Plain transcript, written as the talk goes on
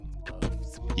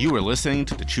You are listening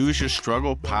to the Choose Your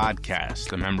Struggle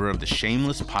podcast, a member of the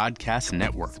Shameless Podcast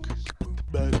Network.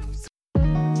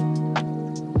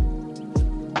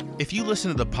 If you listen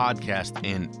to the podcast,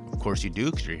 and of course you do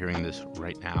because you're hearing this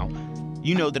right now,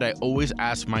 you know that I always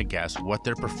ask my guests what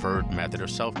their preferred method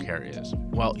of self-care is.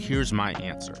 Well, here's my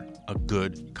answer: a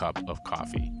good cup of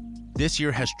coffee. This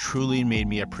year has truly made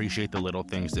me appreciate the little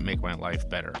things that make my life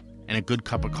better, and a good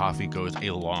cup of coffee goes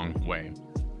a long way.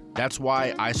 That's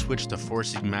why I switched to Four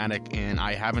Sigmatic and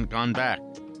I haven't gone back.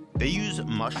 They use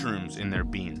mushrooms in their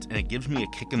beans, and it gives me a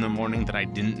kick in the morning that I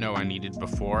didn't know I needed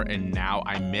before, and now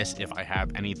I miss if I have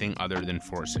anything other than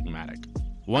Four Sigmatic.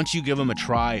 Once you give them a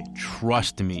try,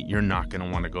 trust me, you're not going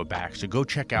to want to go back. So go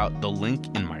check out the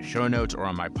link in my show notes or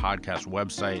on my podcast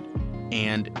website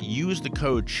and use the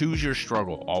code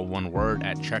ChooseYourStruggle, all one word,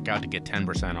 at checkout to get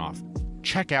 10% off.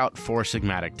 Check out Four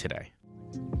Sigmatic today.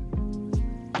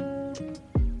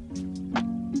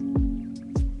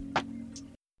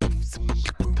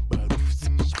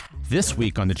 This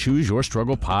week on the Choose Your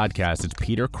Struggle podcast, it's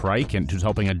Peter Krykant who's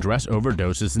helping address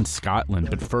overdoses in Scotland.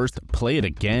 But first, play it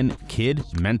again, Kid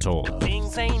Mental.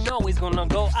 Things ain't always gonna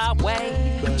go our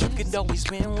way, but you can always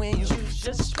win when you choose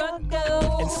your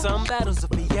struggle. And some battles are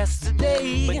for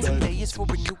yesterday, but today is for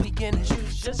a new beginning.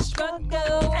 Choose your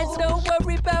struggle, and don't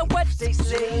worry about what they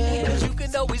say, cause you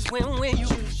can always win when you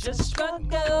choose your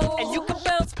struggle. And you can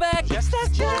bounce back just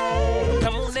as Jay.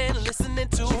 Come on and listen to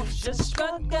Choose Your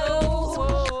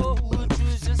Struggle.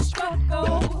 Choose your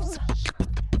struggles.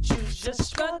 Choose your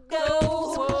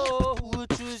struggles. Whoa,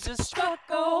 choose your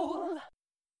struggle.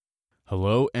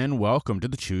 Hello and welcome to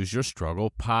the Choose Your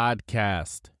Struggle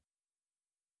podcast.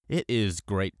 It is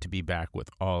great to be back with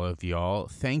all of y'all.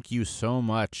 Thank you so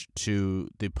much to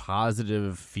the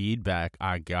positive feedback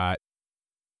I got.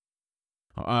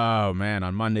 Oh man,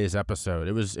 on Monday's episode,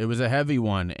 it was a heavy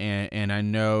one, and I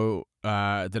know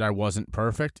that I wasn't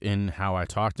perfect in how I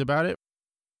talked about it.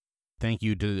 Thank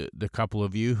you to the couple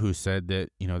of you who said that,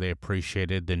 they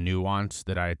appreciated the nuance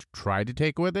that I tried to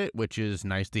take with it, which is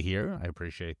nice to hear. I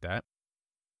appreciate that.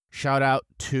 Shout out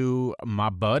to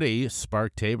my buddy,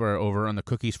 Spark Tabor, over on the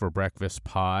Cookies for Breakfast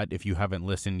pod. If you haven't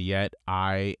listened yet,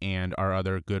 I and our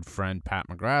other good friend, Pat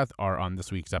McGrath, are on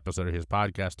this week's episode of his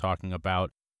podcast talking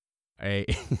about a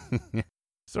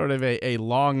sort of a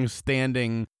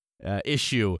long-standing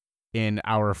issue in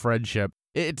our friendship.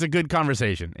 It's a good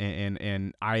conversation,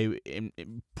 and I am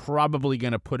probably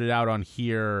going to put it out on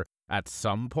here at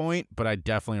some point, but I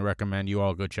definitely recommend you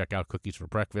all go check out Cookies for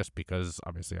Breakfast because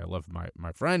obviously I love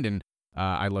my friend and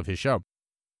I love his show.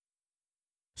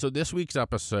 So this week's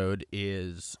episode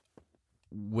is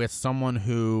with someone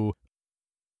who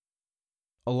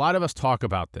a lot of us talk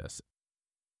about this,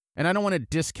 and I don't want to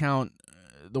discount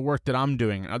the work that I'm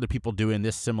doing and other people do in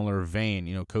this similar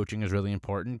vein. Coaching is really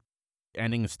important.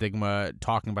 Ending stigma,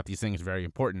 talking about these things is very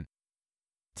important.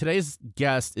 Today's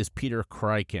guest is Peter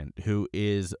Krykant, who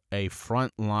is a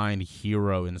frontline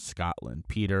hero in Scotland.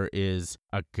 Peter is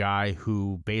a guy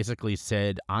who basically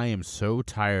said, I am so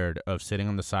tired of sitting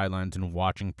on the sidelines and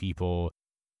watching people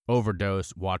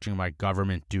overdose, watching my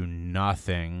government do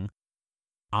nothing.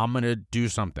 I'm going to do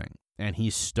something. And he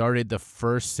started the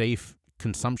first safe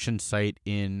consumption site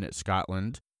in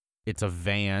Scotland. It's a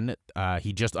van.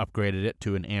 He just upgraded it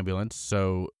to an ambulance,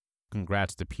 so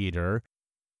congrats to Peter.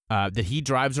 That he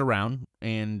drives around,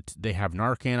 and they have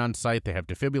Narcan on site, they have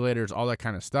defibrillators, all that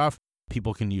kind of stuff.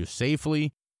 People can use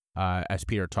safely. As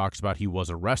Peter talks about, he was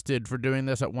arrested for doing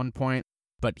this at one point,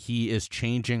 but he is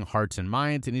changing hearts and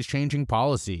minds, and he's changing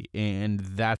policy, and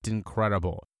that's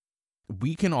incredible.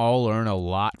 We can all learn a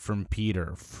lot from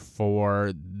Peter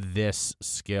for this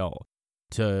skill.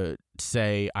 To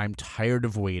say, I'm tired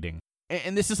of waiting.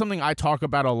 And this is something I talk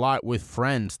about a lot with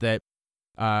friends that,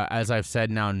 as I've said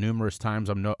now numerous times,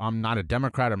 I'm not a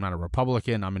Democrat, I'm not a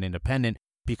Republican, I'm an independent,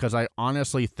 because I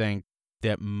honestly think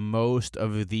that most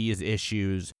of these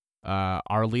issues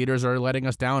our leaders are letting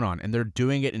us down on, and they're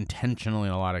doing it intentionally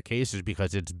in a lot of cases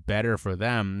because it's better for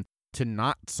them to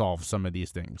not solve some of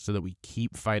these things so that we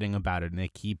keep fighting about it and they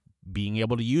keep being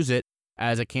able to use it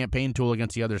as a campaign tool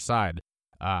against the other side.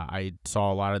 I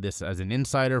saw a lot of this as an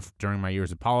insider during my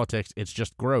years of politics. It's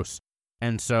just gross.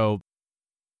 And so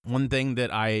one thing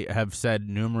that I have said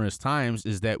numerous times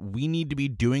is that we need to be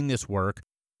doing this work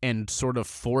and sort of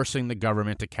forcing the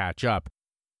government to catch up.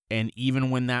 And even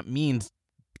when that means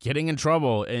getting in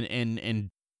trouble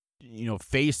and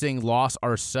facing loss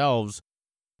ourselves,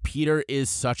 Peter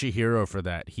is such a hero for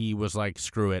that. He was like,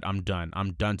 screw it, I'm done.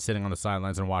 I'm done sitting on the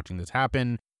sidelines and watching this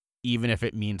happen, even if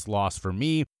it means loss for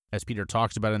me. As Peter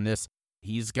talks about in this,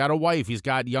 he's got a wife, he's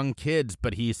got young kids,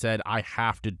 but he said, I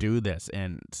have to do this.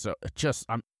 And so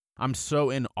I'm I'm so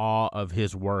in awe of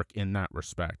his work in that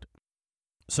respect.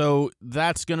 So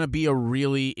that's going to be a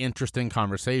really interesting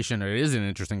conversation. It is an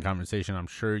interesting conversation. I'm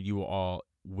sure you all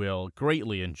will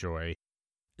greatly enjoy.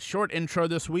 Short intro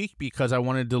this week because I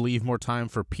wanted to leave more time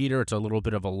for Peter. It's a little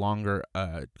bit of a longer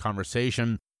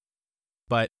conversation.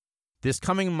 But this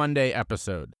coming Monday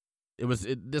episode,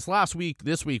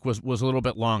 this week was a little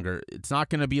bit longer. It's not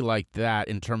going to be like that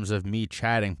in terms of me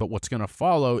chatting, but what's going to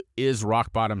follow is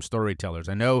Rock Bottom Storytellers.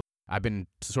 I know I've been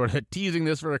sort of teasing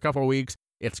this for a couple of weeks.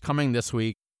 It's coming this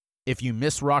week. If you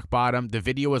miss Rock Bottom, the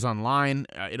video is online.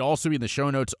 It'll also be in the show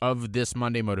notes of this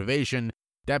Monday Motivation.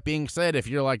 That being said, if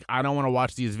you're like, I don't want to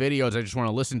watch these videos, I just want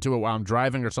to listen to it while I'm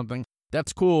driving or something,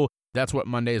 that's cool. That's what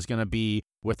Monday is going to be,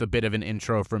 with a bit of an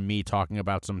intro from me talking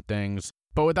about some things.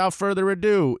 But without further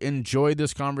ado, enjoy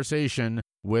this conversation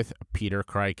with Peter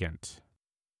Krykant.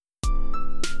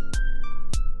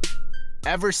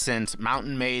 Ever since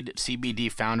Mountain Made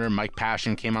CBD founder Mike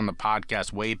Passion came on the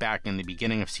podcast way back in the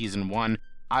beginning of season 1,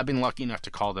 I've been lucky enough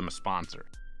to call them a sponsor.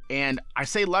 And I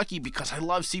say lucky because I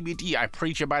love CBD. I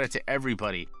preach about it to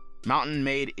everybody. Mountain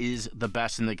Made is the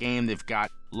best in the game. They've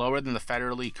got lower than the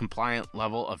federally compliant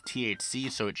level of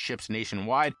THC, so it ships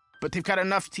nationwide. But they've got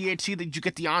enough THC that you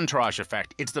get the entourage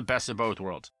effect. It's the best of both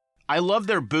worlds. I love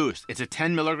their Boost. It's a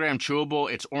 10 milligram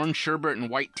chewable. It's orange sherbet and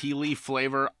white tea leaf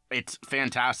flavor. It's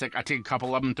fantastic. I take a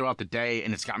couple of them throughout the day,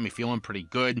 and it's got me feeling pretty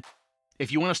good.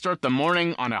 If you want to start the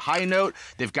morning on a high note,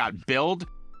 they've got Build.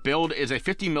 Build is a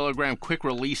 50 milligram quick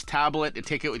release tablet. You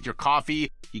take it with your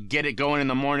coffee, you get it going in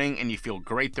the morning, and you feel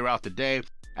great throughout the day.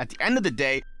 At the end of the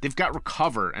day, they've got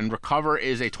Recover, and Recover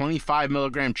is a 25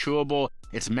 milligram chewable.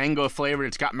 It's mango flavored,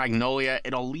 it's got magnolia.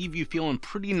 It'll leave you feeling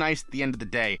pretty nice at the end of the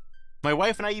day. My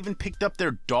wife and I even picked up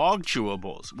their dog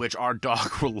chewables, which our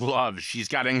dog loves. She's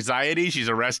got anxiety, she's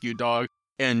a rescue dog,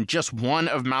 and just one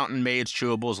of Mountain Made's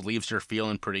chewables leaves her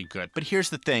feeling pretty good. But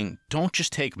here's the thing, don't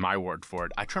just take my word for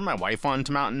it. I turned my wife on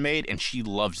to Mountain Made, and she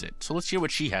loves it. So let's hear what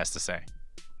she has to say.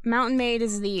 Mountain Made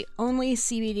is the only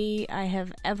CBD I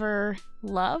have ever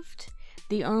loved,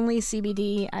 the only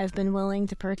CBD I've been willing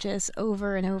to purchase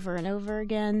over and over and over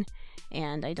again,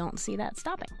 and I don't see that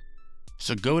stopping.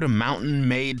 So go to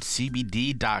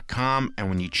mountainmadecbd.com, and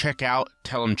when you check out,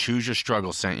 tell them Choose Your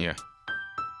Struggle sent you.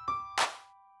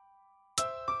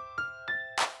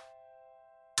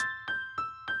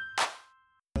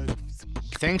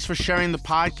 Thanks for sharing the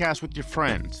podcast with your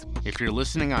friends. If you're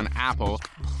listening on Apple,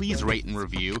 please rate and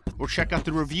review, or check out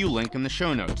the review link in the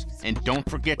show notes. And don't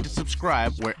forget to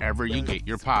subscribe wherever you get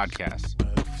your podcasts.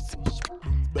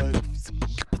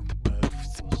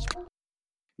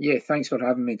 Yeah, thanks for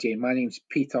having me, Jay. My name's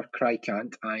Peter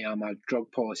Krykant. I am a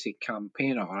drug policy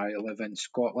campaigner. I live in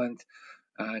Scotland,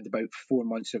 and about 4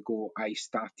 months ago, I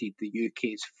started the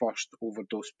UK's first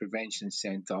overdose prevention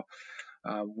centre.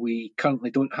 We currently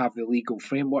don't have the legal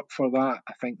framework for that.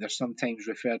 I think they're sometimes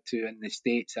referred to in the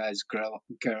States as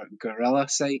guerrilla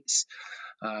sites,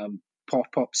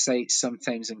 pop-up sites,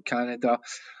 sometimes in Canada.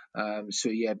 So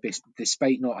yeah,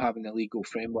 despite not having a legal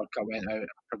framework, I went out and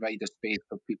provided a space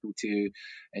for people to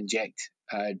inject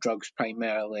drugs,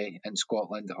 primarily in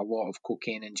Scotland, a lot of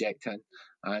cocaine injecting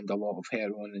and a lot of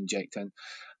heroin injecting.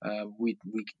 We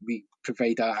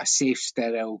provide a safe,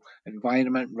 sterile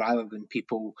environment rather than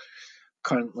people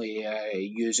currently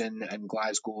using in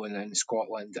Glasgow and in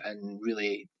Scotland in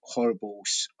really horrible,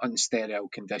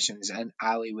 unsterile conditions in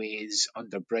alleyways,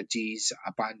 under bridges,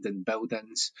 abandoned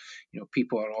buildings. You know,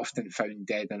 people are often found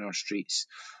dead in our streets.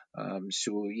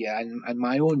 So yeah, and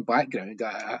my own background,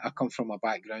 I come from a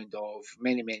background of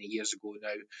many years ago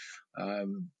now,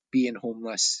 being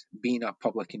homeless, being a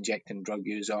public injecting drug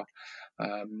user.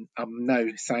 I'm now,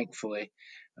 thankfully,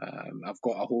 I've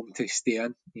got a home to stay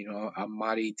in. You know, I'm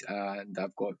married and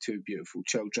I've got 2 beautiful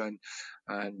children.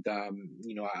 And,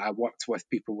 you know, I worked with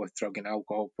people with drug and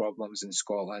alcohol problems in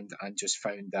Scotland and just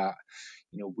found that,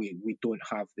 you know, we don't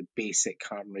have the basic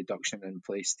harm reduction in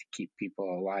place to keep people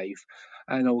alive.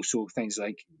 And also things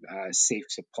like safe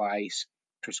supplies,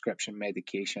 prescription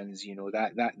medications, you know,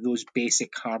 that those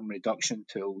basic harm reduction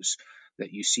tools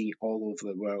that you see all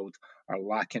over the world are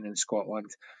lacking in Scotland.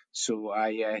 So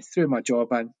I threw my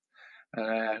job in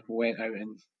and went out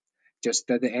and just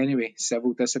did it anyway,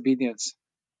 civil disobedience.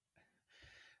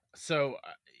 So,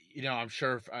 you know, I'm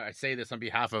sure I say this on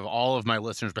behalf of all of my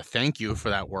listeners, but thank you for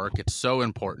that work. It's so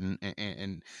important,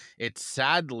 and it's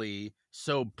sadly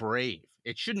so brave.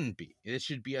 It shouldn't be. It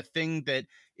should be a thing that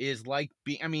is like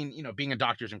being a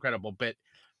doctor is incredible, but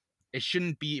it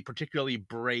shouldn't be particularly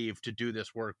brave to do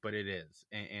this work, but it is.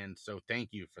 And so thank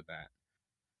you for that.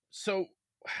 So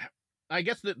I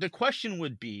guess the question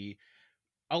would be,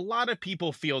 a lot of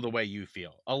people feel the way you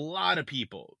feel. A lot of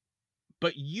people.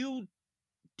 but you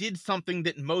did something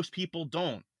that most people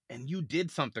don't, and you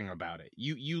did something about it.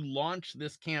 You launched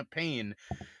this campaign.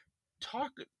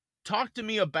 Talk to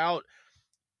me about,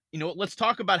 let's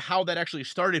talk about how that actually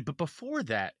started. But before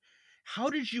that, how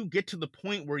did you get to the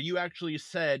point where you actually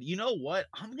said, you know what,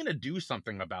 I'm going to do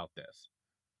something about this?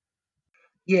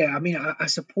 Yeah, I mean, I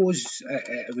suppose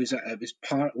it was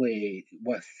partly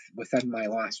within my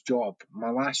last job.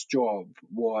 My last job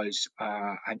was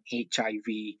an HIV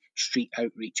street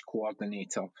outreach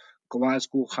coordinator.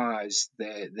 Glasgow has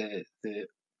the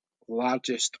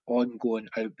largest ongoing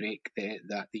outbreak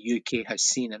that the UK has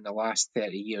seen in the last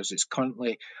 30 years. It's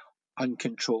currently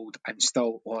uncontrolled and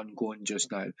still ongoing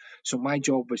just now. So my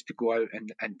job was to go out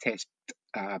and test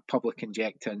public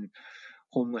injecting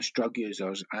homeless drug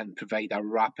users and provide a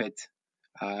rapid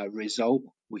result.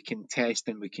 We can test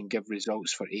and we can give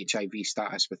results for HIV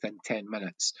status within 10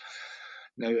 minutes.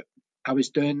 Now, I was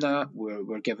doing that.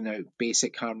 We're giving out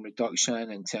basic harm reduction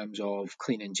in terms of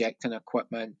clean injecting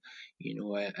equipment,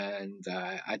 and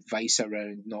advice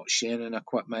around not sharing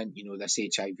equipment. This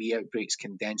HIV outbreak's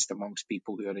condensed amongst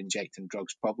people who are injecting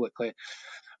drugs publicly.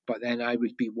 But then I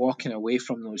would be walking away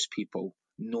from those people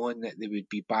knowing that they would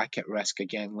be back at risk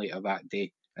again later that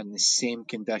day in the same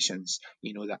conditions,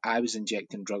 that I was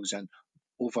injecting drugs in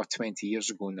over 20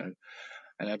 years ago now.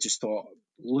 And I just thought,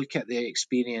 look at the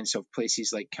experience of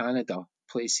places like Canada,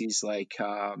 places like,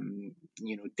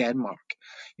 Denmark.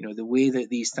 The way that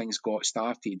these things got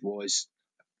started was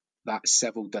that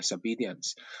civil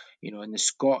disobedience. In the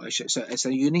Scottish, it's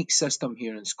a unique system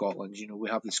here in Scotland. We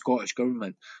have the Scottish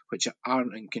government, which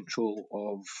aren't in control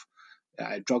of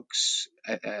drugs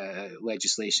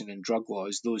legislation and drug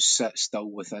laws. Those sit still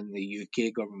within the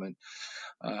UK government.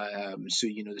 So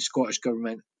the Scottish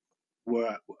government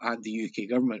and the UK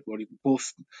government were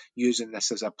both using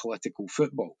this as a political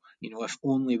football. If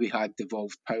only we had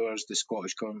devolved powers, the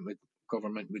Scottish government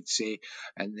would say,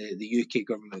 and the UK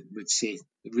government would say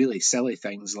really silly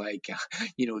things like,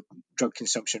 drug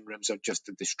consumption rooms are just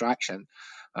a distraction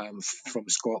from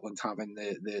Scotland having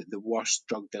the worst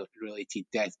drug-related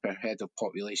death per head of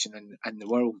population in the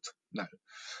world now.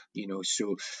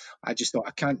 So I just thought,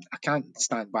 I can't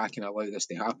stand back and allow this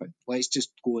to happen. Let's just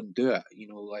go and do it.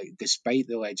 Despite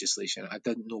the legislation, I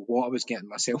didn't know what I was getting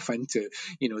myself into.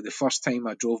 The first time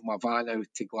I drove my van out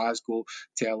to Glasgow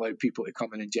to allow people to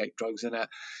come and inject drugs in it,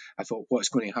 I thought, what's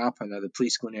going to happen? Are the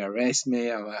police going to arrest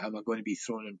me? Am I going to be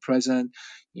thrown in prison?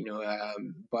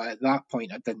 But at that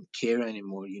point, I didn't care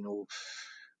anymore.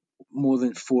 More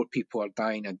than 4 people are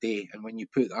dying a day, and when you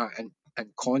put that in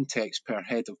context per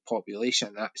head of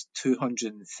population, that's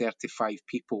 235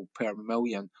 people per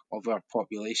million of our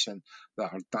population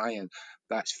that are dying.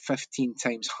 That's 15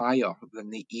 times higher than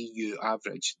the EU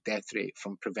average death rate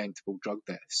from preventable drug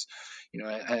deaths.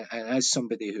 And as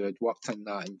somebody who had worked in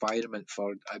that environment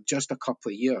for just a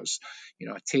couple of years,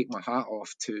 I take my hat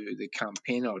off to the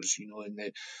campaigners, and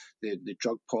the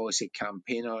drug policy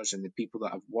campaigners and the people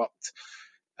that have worked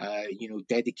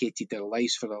dedicated their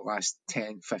lives for the last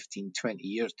 10, 15, 20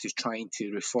 years to trying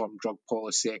to reform drug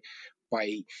policy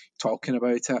by talking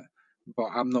about it.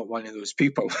 But I'm not one of those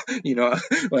people,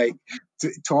 like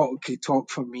talk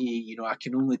for me, I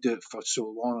can only do it for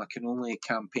so long. I can only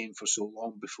campaign for so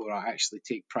long before I actually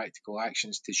take practical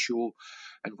actions to show.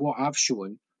 And what I've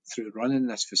shown through running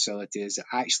this facility is it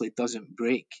actually doesn't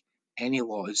break any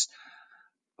laws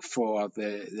for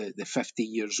the 50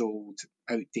 years old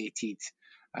outdated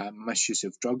Misuse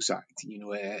of Drugs Act.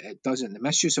 It doesn't. The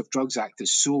Misuse of Drugs Act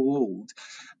is so old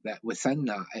that within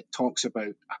that it talks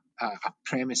about a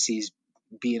premises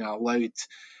being allowed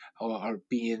or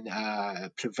being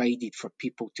provided for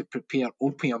people to prepare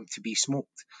opium to be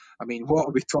smoked. I mean, what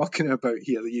are we talking about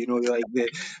here? Like the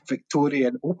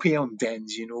Victorian opium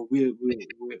dens.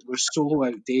 We're so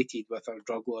outdated with our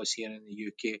drug laws here in the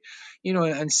UK.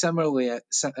 And similarly,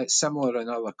 it's similar in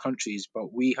other countries,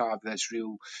 but we have this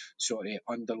real sort of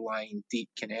underlying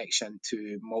deep connection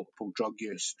to multiple drug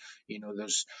use.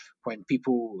 There's when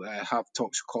people have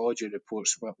toxicology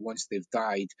reports once they've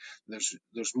died, there's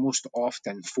most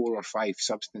often 4 or 5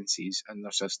 substances in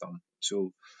their system.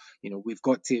 So, we've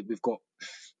got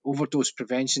overdose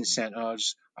prevention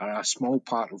centres are a small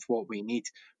part of what we need,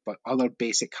 but other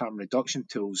basic harm reduction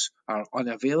tools are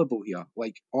unavailable here,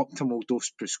 like optimal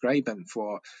dose prescribing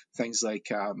for things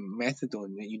like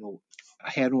methadone.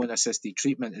 Heroin-assisted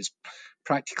treatment is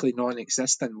practically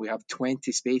non-existent. We have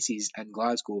 20 spaces in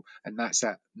Glasgow, and that's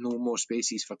it. No more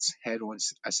spaces for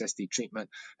heroin-assisted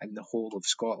treatment in the whole of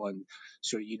Scotland.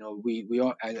 So, we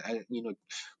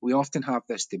often have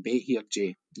this debate here,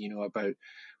 Jay, about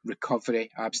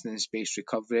recovery, abstinence-based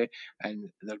recovery,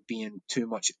 and there being too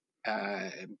much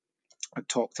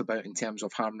talked about in terms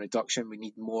of harm reduction. We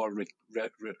need more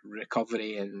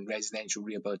recovery and residential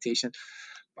rehabilitation.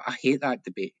 But I hate that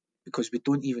debate because we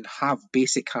don't even have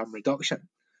basic harm reduction.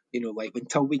 Like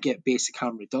until we get basic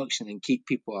harm reduction and keep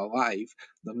people alive,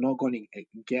 they're not going to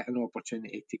get an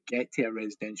opportunity to get to a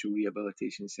residential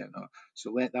rehabilitation centre.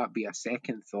 So let that be a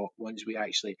second thought once we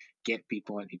actually get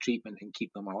people into treatment and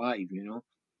keep them alive,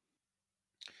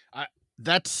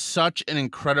 That's such an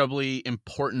incredibly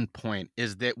important point,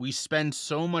 is that we spend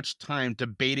so much time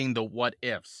debating the what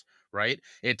ifs, right?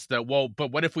 It's the, well,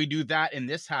 but what if we do that and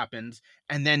this happens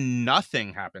and then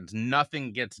nothing happens,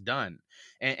 nothing gets done.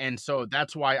 And so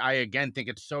that's why I, again, think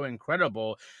it's so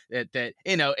incredible that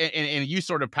and you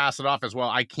sort of pass it off as, well,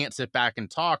 I can't sit back and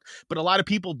talk, but a lot of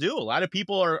people do. A lot of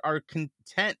people are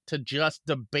content to just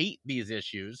debate these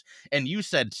issues. And you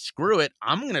said, screw it,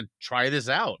 I'm going to try this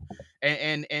out.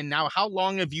 And now, how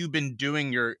long have you been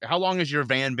doing how long has your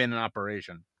van been in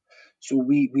operation? So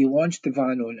we launched the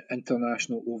van on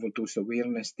International Overdose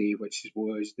Awareness Day, which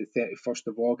was the 31st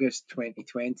of August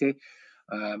 2020.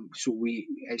 So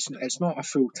it's not a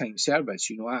full-time service.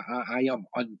 I am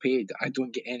unpaid. I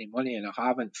don't get any money, and I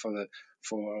haven't for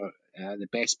the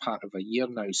best part of a year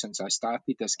now since I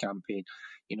started this campaign.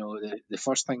 The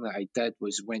first thing that I did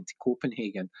was went to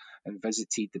Copenhagen and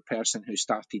visited the person who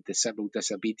started the civil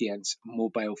disobedience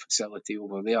mobile facility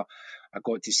over there. I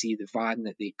got to see the van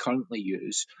that they currently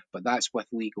use, but that's with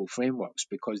legal frameworks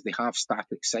because they have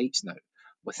static sites now.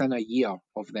 Within a year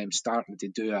of them starting to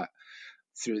do it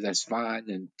through this van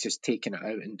and just taking it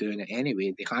out and doing it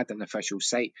anyway, they had an official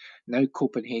site. Now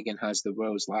Copenhagen has the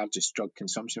world's largest drug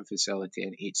consumption facility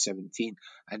in H17,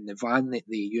 and the van that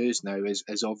they use now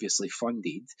is obviously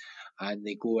funded, and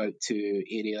they go out to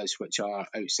areas which are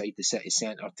outside the city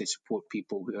centre to support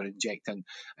people who are injecting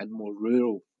in more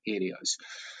rural areas.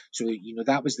 So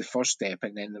that was the first step,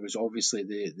 and then there was obviously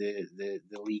the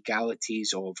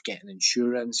legalities of getting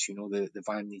insurance. The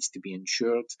van needs to be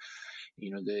insured.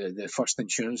 The first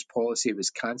insurance policy was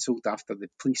cancelled after the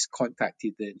police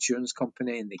contacted the insurance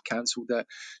company and they cancelled it.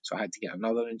 So I had to get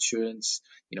another insurance.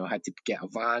 I had to get a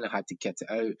van. I had to get it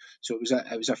out. So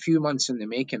it was a few months in the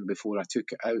making before I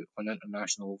took it out on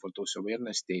International Overdose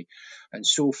Awareness Day. And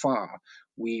so far,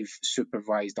 we've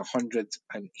supervised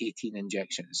 118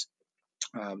 injections.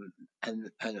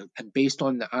 And based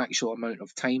on the actual amount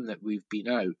of time that we've been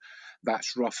out,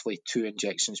 that's roughly 2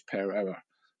 injections per hour.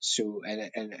 So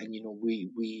we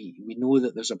know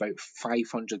that there's about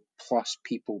 500 plus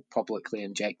people publicly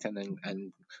injecting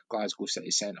in Glasgow city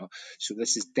centre. So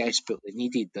this is desperately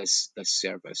needed, this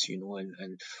service,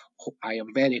 and I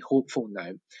am very hopeful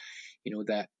now,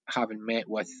 that having met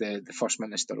with the First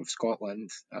Minister of Scotland,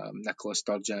 Nicola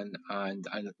Sturgeon, and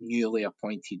a newly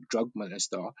appointed drug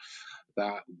minister,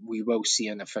 that we will see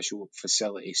an official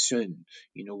facility soon,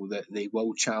 that they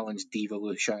will challenge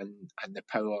devolution and the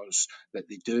powers that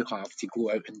they do have to go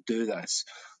out and do this,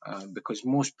 because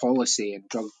most policy and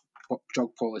drug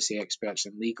policy experts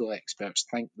and legal experts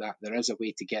think that there is a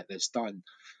way to get this done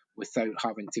without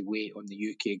having to wait on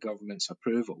the UK government's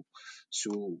approval.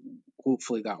 So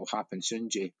hopefully that will happen soon,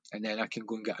 Jay, and then I can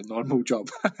go and get a normal job.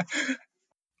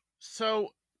 So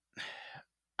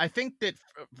I think that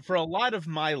for a lot of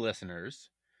my listeners,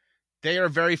 they are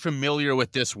very familiar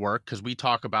with this work because we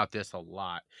talk about this a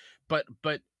lot. But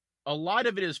a lot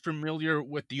of it is familiar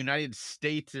with the United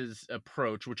States'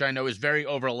 approach, which I know is very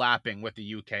overlapping with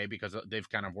the UK because they've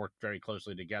kind of worked very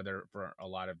closely together for a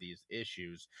lot of these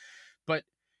issues. But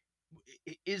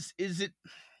is it,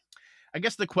 I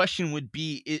guess the question would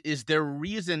be, is there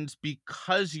reasons,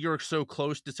 because you're so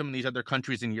close to some of these other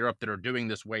countries in Europe that are doing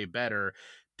this way better,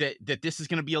 that this is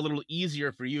going to be a little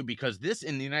easier for you? Because this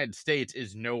in the United States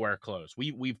is nowhere close.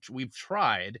 We've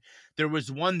tried. There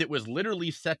was one that was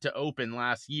literally set to open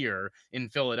last year in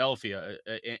Philadelphia,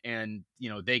 and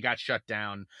they got shut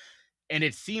down. And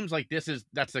it seems like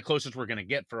that's the closest we're going to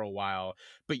get for a while.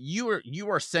 But you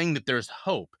are saying that there's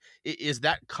hope. Is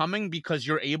that coming because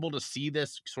you're able to see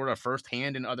this sort of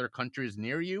firsthand in other countries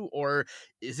near you? Or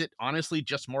is it honestly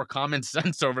just more common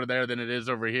sense over there than it is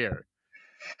over here?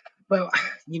 Well,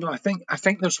 I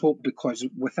think there's hope because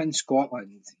within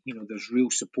Scotland, there's real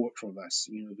support for this.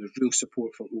 There's real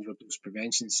support for overdose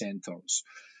prevention centres.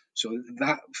 So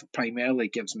that primarily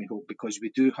gives me hope because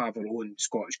we do have our own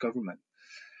Scottish government.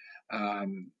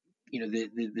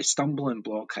 The stumbling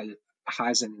block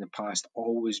has in the past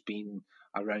always been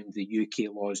around the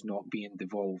UK laws not being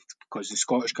devolved, because the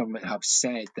Scottish Government have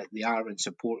said that they are in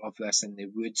support of this and they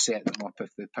would set them up if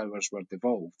the powers were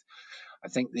devolved. I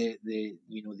think the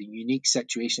unique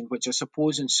situation, which I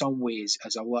suppose in some ways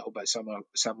is a little bit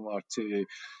similar to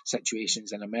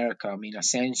situations in America. I mean,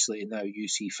 essentially now you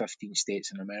see 15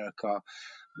 states in America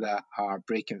that are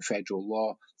breaking federal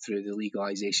law through the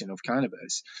legalisation of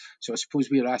cannabis. So I suppose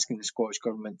we're asking the Scottish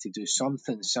Government to do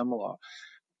something similar.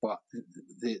 But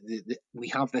we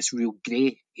have this real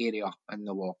grey area in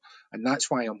the law. And that's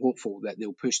why I'm hopeful that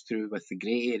they'll push through with the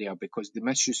grey area, because the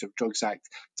Misuse of Drugs Act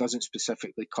doesn't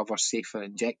specifically cover safer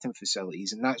injecting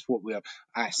facilities. And that's what we're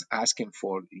asking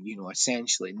for,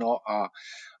 essentially, not a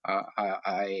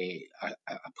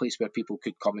place where people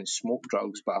could come and smoke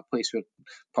drugs, but a place where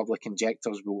public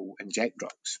injectors will inject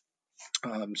drugs.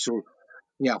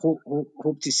 Yeah,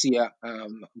 hope to see it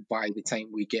by the time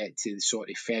we get to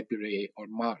sort of February or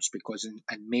March, because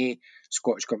in May,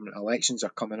 Scottish Government elections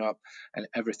are coming up and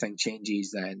everything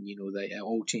changes then. It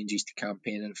all changes to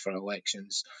campaigning for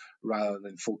elections rather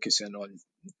than focusing on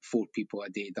 4 people a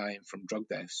day dying from drug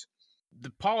deaths.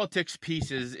 The politics piece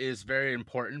is very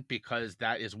important, because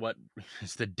that is what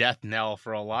is the death knell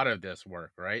for a lot of this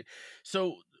work, right?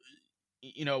 So,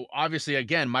 obviously,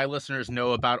 again, my listeners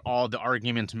know about all the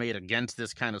arguments made against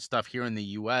this kind of stuff here in the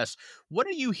U.S. What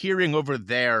are you hearing over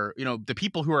there? The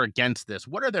people who are against this,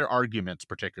 what are their arguments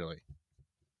particularly?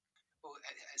 Well,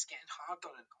 it's getting harder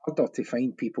and harder to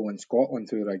find people in Scotland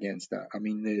who are against it. I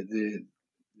mean,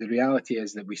 the reality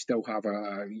is that we still have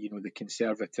the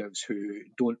Conservatives who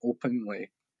don't openly.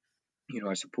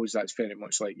 I suppose that's very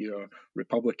much like your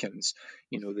Republicans.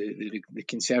 The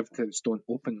Conservatives don't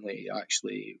openly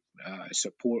actually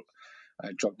support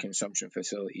drug consumption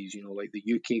facilities. Like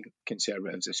the UK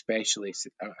Conservatives especially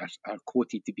are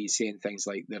quoted to be saying things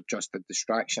like they're just a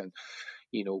distraction.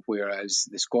 Whereas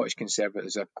the Scottish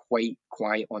Conservatives are quite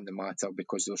quiet on the matter,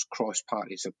 because there's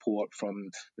cross-party support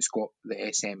from the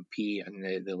SNP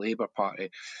and the Labour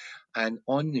Party. And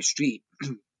on the street,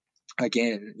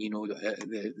 again,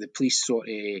 the police sort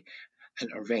of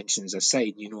interventions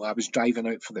aside, I was driving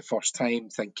out for the first time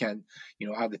thinking,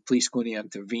 are the police going to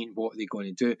intervene? What are they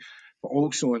going to do? But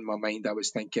also in my mind, I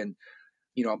was thinking,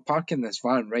 I'm parking this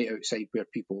van right outside where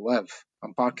people live.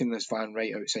 I'm parking this van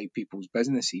right outside people's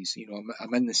businesses.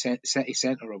 I'm in the city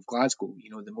centre of Glasgow,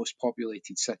 the most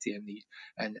populated city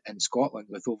in Scotland,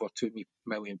 with over 2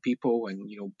 million people and,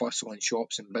 bustling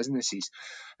shops and businesses.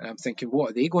 And I'm thinking,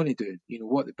 what are they going to do?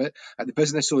 Are the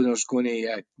business owners going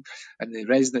to, and the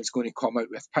residents going to come out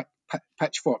with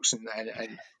pitchforks and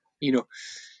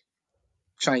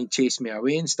try and chase me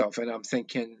away and stuff? And I'm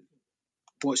thinking,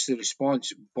 what's the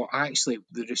response? But actually,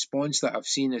 the response that I've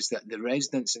seen is that the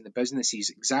residents and the businesses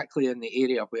exactly in the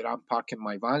area where I'm parking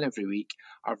my van every week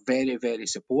are very, very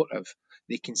supportive.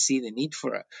 They can see the need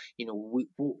for it.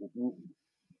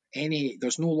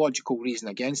 There's no logical reason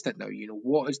against it now.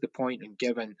 What is the point in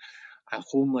giving a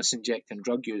homeless injecting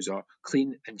drug user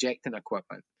clean injecting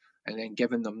equipment and then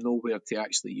giving them nowhere to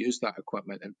actually use that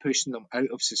equipment and pushing them out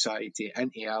of society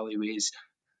into alleyways,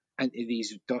 into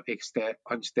these dirty,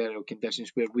 unsterile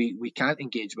conditions where we can't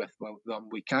engage with them,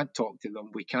 we can't talk to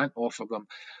them, we can't offer them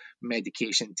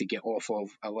medication to get off of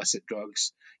illicit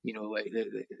drugs. Like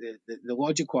the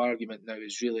logical argument now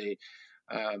is really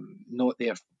not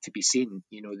there to be seen.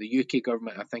 The UK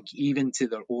government, I think, even to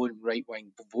their own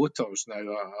right-wing voters now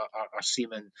are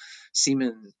seeming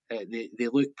they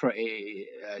look pretty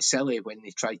silly when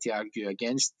they try to argue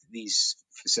against these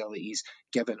facilities,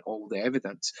 given all the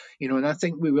evidence. And I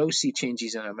think we will see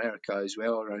changes in America as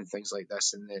well around things like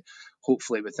this, and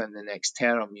hopefully within the next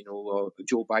term.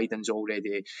 Joe Biden's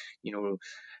already,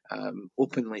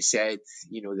 openly said,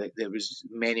 that there was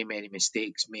many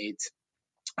mistakes made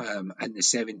in the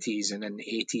 70s and in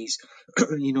the 80s,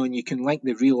 and you can link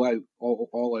the real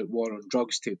all-out war on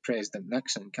drugs to President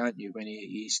Nixon, can't you? When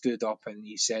he stood up and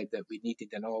he said that we needed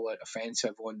an all-out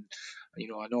offensive on,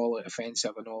 an all-out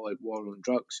offensive and all-out war on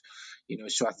drugs.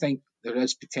 So I think there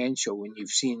is potential when you've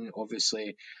seen,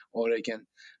 obviously, Oregon,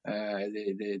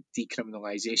 the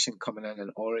decriminalisation coming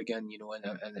in Oregon,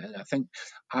 and I think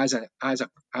as a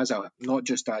not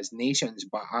just as nations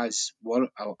but as a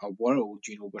world,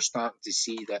 we're starting to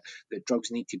see that drugs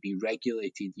need to be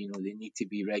regulated. They need to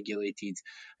be regulated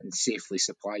and safely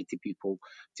supplied to people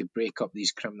to break up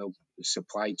these criminal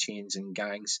supply chains and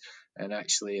gangs and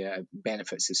actually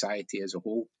benefit society as a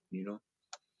whole.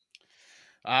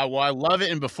 Well, I love it.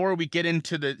 And before we get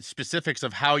into the specifics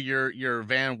of how your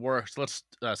van works, let's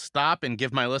stop and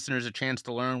give my listeners a chance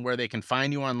to learn where they can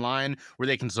find you online, where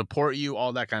they can support you,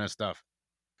 all that kind of stuff.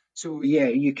 So yeah,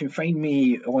 you can find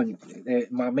me on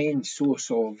my main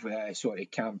source of sort of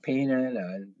campaigning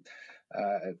and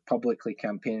publicly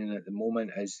campaigning at the moment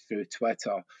is through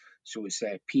Twitter. So it's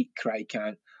Pete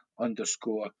Cricant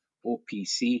underscore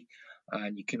OPC,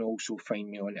 and you can also find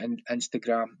me on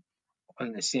Instagram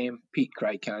on the same Pete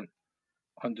Cricant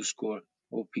underscore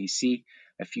OPC.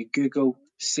 If you Google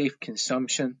safe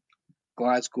consumption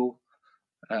Glasgow,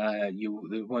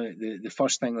 the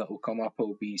first thing that will come up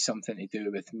will be something to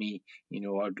do with me,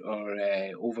 or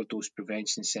overdose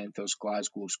prevention centres,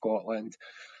 Glasgow, Scotland.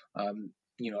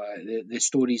 The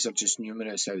stories are just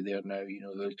numerous out there now.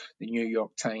 The New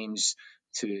York Times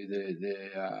to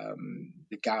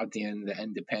the Guardian, the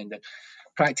Independent.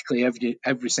 Practically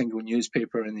every single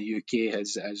newspaper in the UK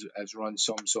has run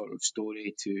some sort of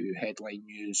story to headline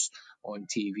news on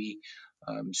TV.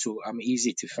 So I'm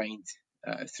easy to find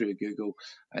through Google,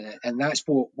 and that's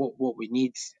what we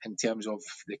need in terms of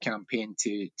the campaign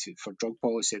for drug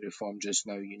policy reform just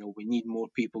now. We need more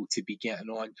people to be getting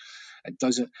on. It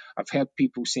doesn't. I've heard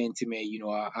people saying to me,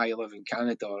 I live in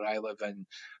Canada or I live in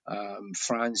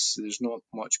France. There's not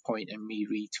much point in me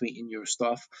retweeting your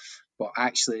stuff. But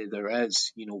actually there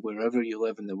is, wherever you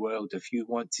live in the world, if you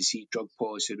want to see drug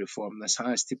policy reform, this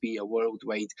has to be a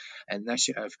worldwide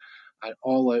initiative, an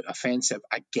all-out offensive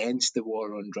against the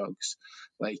war on drugs.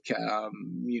 Like,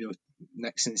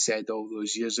 Nixon said all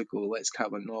those years ago, let's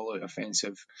have an all-out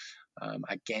offensive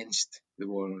against the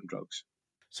war on drugs.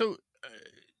 So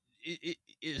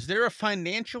is there a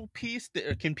financial piece?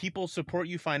 Can people support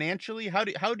you financially? How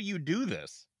do you do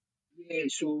this? Yeah,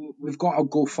 so we've got a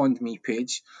GoFundMe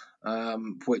page,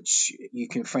 which you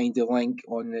can find the link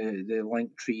on the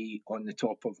link tree on the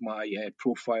top of my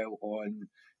profile on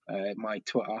my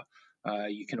Twitter.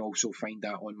 You can also find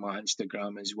that on my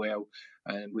Instagram as well.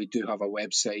 And we do have a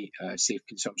website,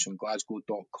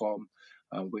 safeconsumptionglasgow.com,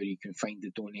 where you can find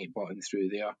the donate button through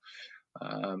there.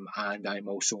 And I'm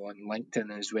also on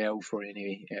LinkedIn as well for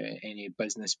any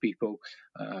business people.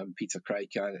 Peter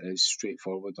Cricant is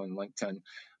straightforward on LinkedIn.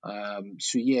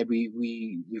 So yeah,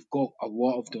 we've got a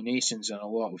lot of donations and a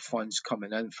lot of funds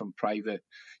coming in from private,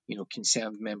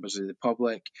 concerned members of the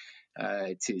public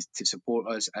to support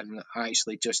us. And I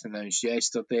actually just announced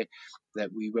yesterday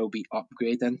that we will be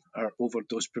upgrading our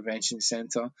overdose prevention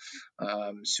centre.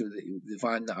 So the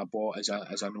van that I bought is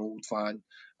an old van,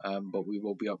 but we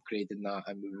will be upgrading that,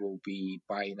 and we will be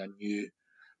buying a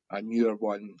newer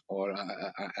one, or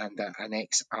an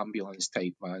ex-ambulance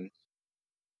type van.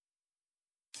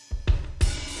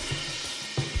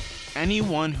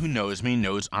 Anyone who knows me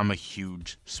knows I'm a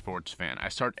huge sports fan. I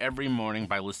start every morning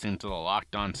by listening to the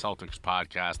Locked On Celtics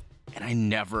podcast, and I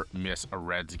never miss a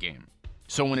Reds game.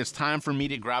 So when it's time for me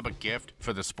to grab a gift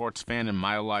for the sports fan in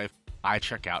my life, I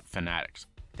check out Fanatics.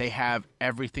 They have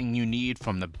everything you need,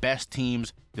 from the best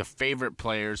teams, the favorite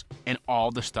players, and all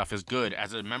the stuff is good.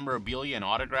 As a memorabilia and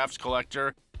autographs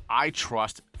collector, I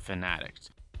trust Fanatics.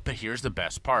 But here's the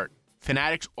best part.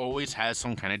 Fanatics always has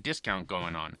some kind of discount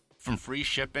going on. From free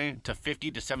shipping to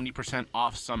 50 to 70%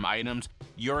 off some items,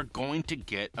 you're going to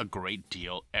get a great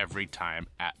deal every time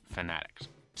at Fanatics.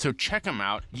 So check them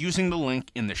out using the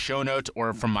link in the show notes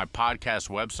or from my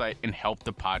podcast website, and help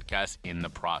the podcast in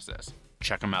the process.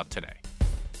 Check them out today.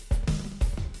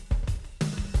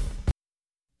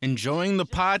 Enjoying the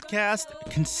podcast?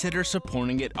 Consider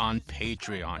supporting it on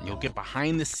Patreon. You'll get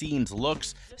behind-the-scenes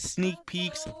looks, sneak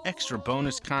peeks, extra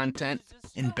bonus content,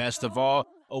 and best of all,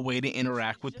 a way to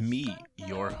interact with me,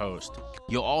 your host.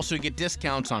 You'll also get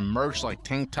discounts on merch like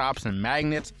tank tops and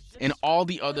magnets, and all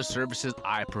the other services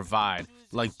I provide,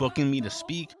 like booking me to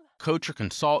speak, coach or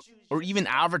consult, or even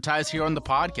advertise here on the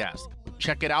podcast.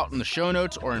 Check it out in the show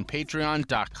notes or in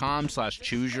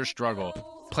patreon.com/chooseyourstruggle.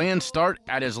 Plans start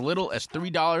at as little as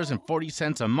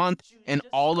 $3.40 a month, and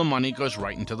all the money goes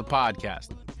right into the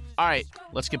podcast. All right,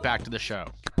 let's get back to the show.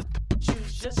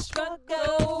 Choose your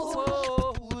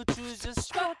struggle. Choose your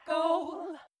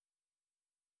struggle.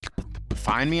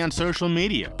 Find me on social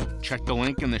media. Check the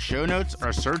link in the show notes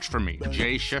or search for me,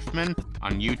 Jay Schiffman,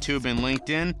 on YouTube and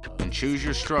LinkedIn, and Choose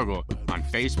Your Struggle on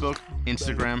Facebook,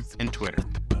 Instagram, and Twitter.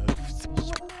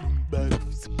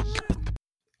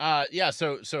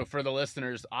 So for the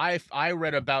listeners, I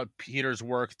read about Peter's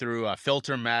work through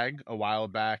Filter Mag a while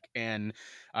back, and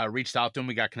reached out to him.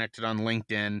 We got connected on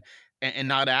LinkedIn, and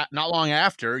not long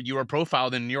after, you were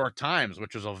profiled in New York Times,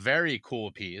 which was a very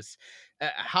cool piece.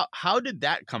 How did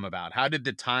that come about? How did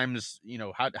the Times,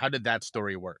 how did that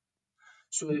story work?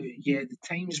 So yeah, the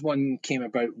Times one came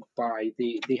about by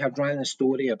they had ran a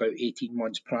story about 18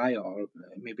 months prior, or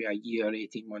maybe a year,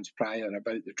 18 months prior,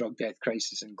 about the drug death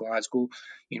crisis in Glasgow,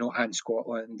 and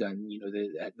Scotland, and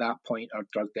at that point our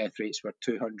drug death rates were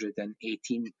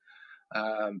 218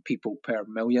 people per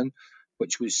million,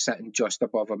 which was sitting just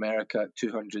above America at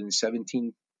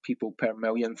 217 people per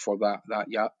million for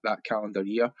that calendar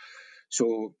year.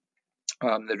 So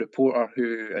the reporter,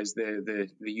 who is the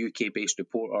UK based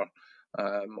reporter,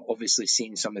 obviously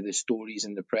seen some of the stories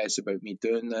in the press about me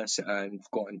doing this and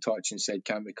got in touch and said,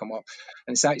 can we come up?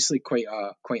 And it's actually quite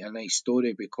a nice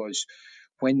story, because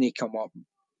when they come up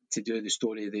to do the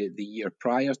story the year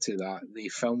prior to that, they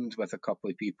filmed with a couple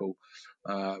of people,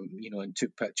 and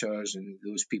took pictures, and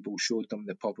those people showed them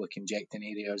the public injecting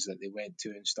areas that they went to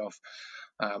and stuff.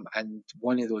 And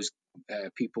one of those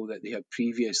people that they had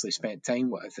previously spent time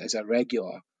with is a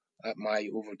regular at my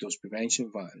overdose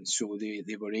prevention van, so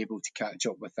they were able to catch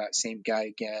up with that same guy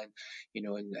again,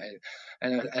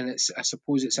 and it's, I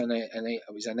suppose it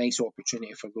was a nice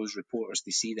opportunity for those reporters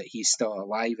to see that he's still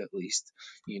alive at least.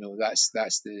 That's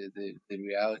the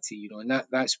reality, and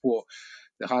that's what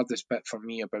the hardest bit for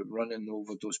me about running the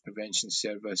overdose prevention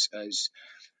service is.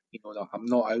 I'm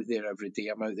not out there every day.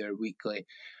 I'm out there weekly,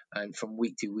 and from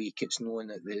week to week, it's knowing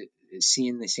that it's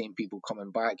seeing the same people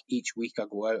coming back each week. I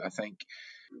go out, I think,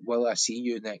 will I see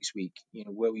you next week?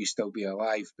 Will you still be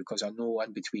alive? Because I know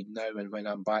in between now and when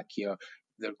I'm back here,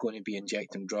 they're going to be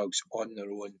injecting drugs on their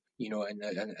own,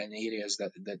 in areas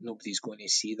that nobody's going to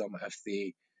see them if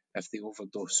they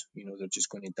overdose. They're just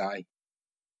going to die.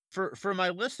 For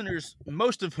my listeners,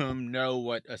 most of whom know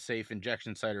what a safe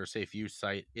injection site or a safe use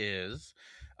site is,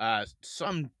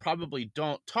 some probably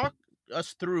don't. Talk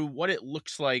us through what it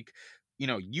looks like.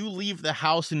 You leave the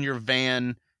house in your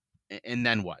van, and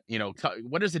then what?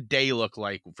 What does a day look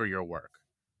like for your work?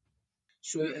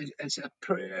 So it's a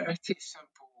pretty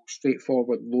simple,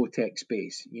 straightforward, low-tech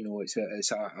space.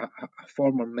 It's a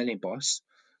former minibus.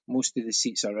 Most of the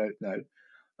seats are out now.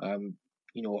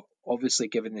 Obviously,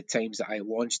 given the times that I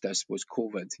launched this was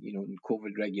COVID, and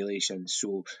COVID regulations.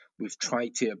 So we've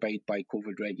tried to abide by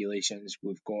COVID regulations.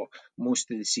 We've got most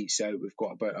of the seats out. We've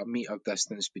got about a metre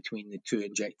distance between the two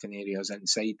injecting areas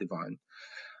inside the van.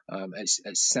 It's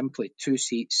simply two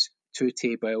seats, two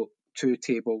tables.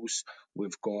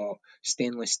 We've got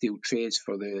stainless steel trays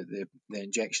for the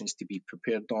injections to be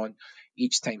prepared on.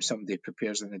 Each time somebody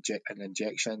prepares an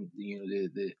injection,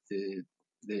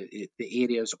 the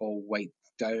area's all wiped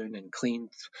down and cleaned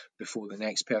before the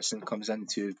next person comes in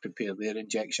to prepare their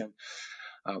injection.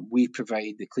 We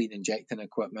provide the clean injecting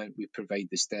equipment. We provide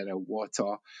the sterile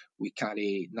water. We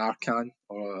carry Narcan,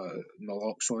 or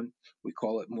naloxone. We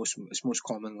call it it's most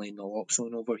commonly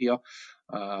naloxone over here,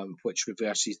 which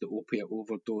reverses the opiate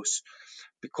overdose.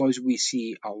 Because we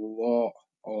see a lot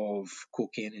of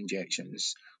cocaine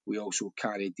injections, we also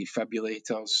carry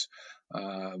defibrillators,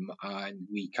 and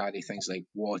we carry things like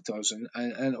waters,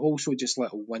 and also just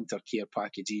little winter care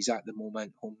packages. At the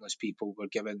moment, homeless people were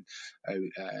given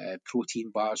out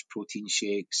protein bars, protein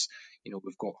shakes.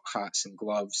 We've got hats and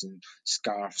gloves and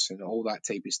scarves and all that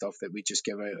type of stuff that we just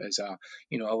give out as a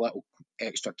little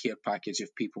extra care package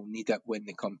if people need it when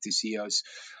they come to see us.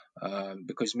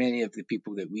 Because many of the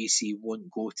people that we see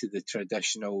won't go to the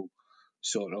traditional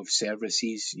sort of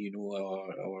services,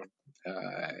 or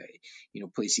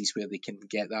places where they can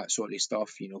get that sort of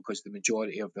stuff, because the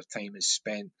majority of their time is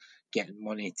spent getting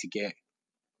money to get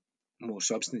more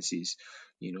substances,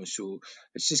 so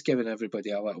it's just giving everybody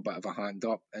a little bit of a hand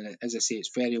up. And as I say, it's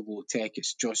very low tech.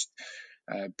 It's just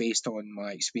based on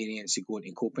my experience of going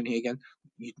to Copenhagen,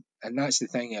 and that's the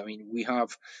thing. I mean, we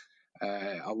have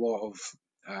a lot of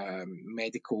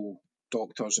medical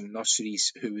doctors and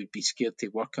nurseries who would be scared to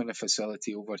work on a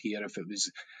facility over here if it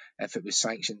was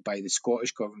sanctioned by the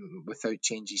Scottish government without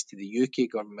changes to the UK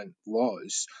government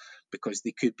laws, because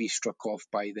they could be struck off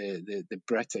by the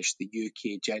British, the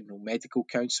UK General Medical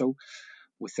Council,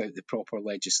 without the proper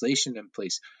legislation in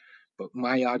place. But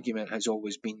my argument has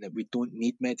always been that we don't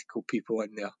need medical people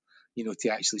in there, to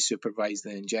actually supervise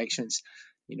the injections.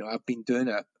 I've been doing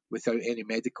it without any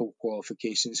medical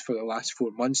qualifications for the last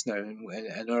 4 months now,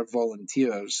 and our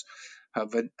volunteers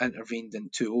have intervened in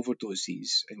 2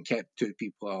 overdoses and kept 2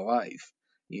 people alive.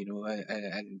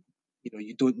 And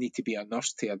you don't need to be a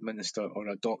nurse to administer, or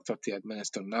a doctor to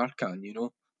administer Narcan,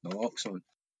 naloxone.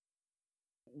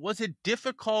 Was it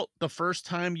difficult the first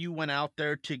time you went out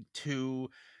there to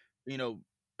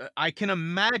I can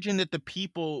imagine that the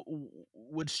people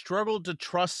would struggle to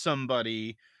trust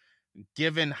somebody,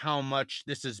 given how much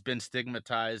this has been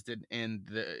stigmatized, and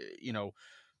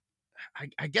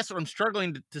I guess what I'm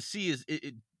struggling to see is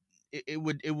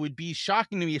it would be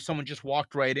shocking to me if someone just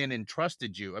walked right in and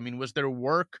trusted you. I mean, was there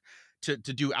work to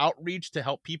do outreach to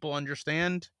help people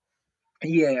understand?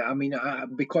 Yeah, I mean,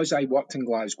 because I worked in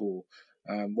Glasgow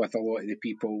with a lot of the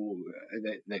people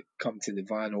that come to the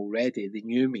van already, they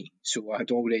knew me, so I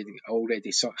had already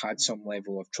had some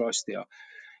level of trust there,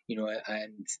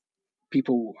 and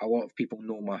a lot of people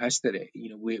know my history.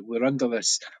 We're under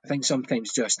this. I think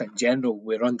sometimes just in general,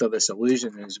 we're under this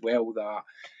illusion as well that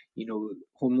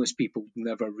homeless people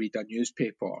never read a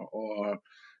newspaper or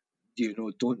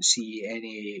don't see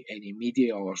any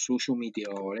media or social media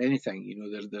or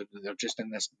anything. They're just in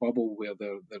this bubble where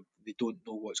they don't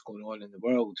know what's going on in the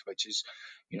world, which is,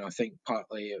 I think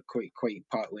partly quite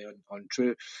partly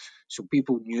untrue. So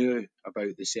people knew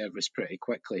about the service pretty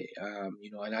quickly,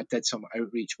 and I did some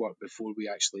outreach work before we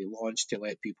actually launched to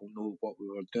let people know what we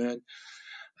were doing,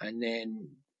 and then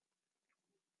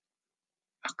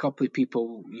a couple of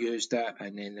people used it,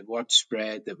 and then the word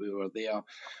spread that we were there.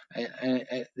 And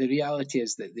the reality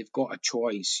is that they've got a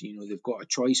choice. They've got a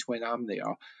choice when I'm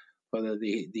there, whether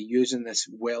they're using this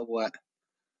well lit,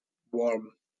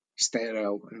 warm,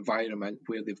 sterile environment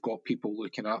where they've got people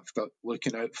looking out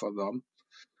for them,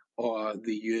 or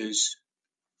they use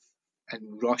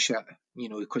and rush it.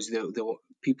 Because the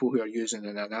people who are using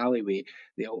in an alleyway,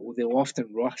 they'll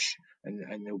often rush,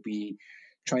 and they'll be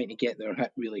trying to get their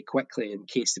hit really quickly in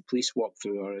case the police walk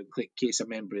through or in case a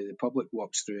member of the public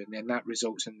walks through, and then that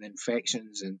results in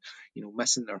infections and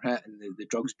missing their hit and the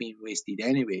drugs being wasted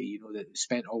anyway. That they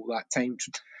spent all that time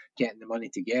getting the money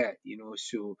to get.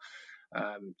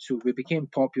 So we became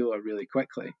popular really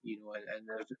quickly, and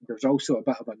there's also a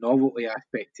bit of a novelty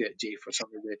aspect to it, Jay, for some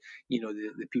of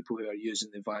the people who are using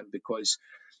the van, because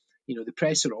the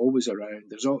press are always around.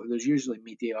 There's usually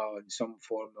media in some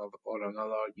form or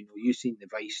another. You've seen the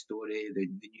Vice story, the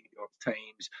New York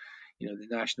Times, the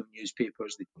national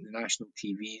newspapers, the national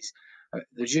TVs.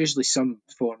 There's usually some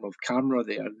form of camera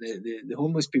there. The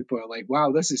homeless people are like,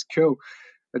 wow, this is cool.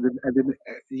 And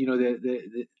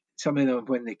some of them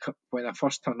when I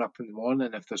first turn up in the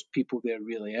morning, if there's people there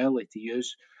really early to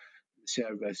use the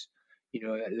service,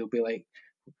 they'll be like,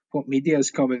 what media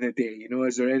is coming today?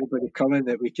 Is there anybody coming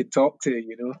that we can talk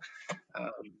to?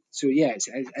 So yeah,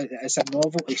 it's a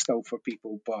novelty still for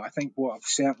people, but I think what I've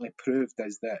certainly proved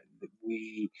is that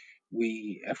we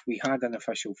if we had an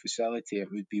official facility,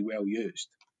 it would be well used.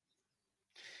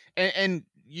 And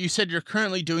you said you're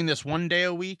currently doing this 1 day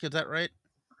a week, is that right?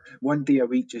 1 day a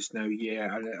week just now,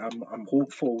 yeah. And I'm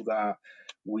hopeful that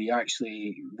we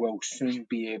actually will soon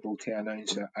be able to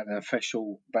announce an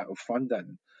official bit of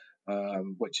funding,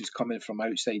 which is coming from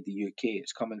outside the UK.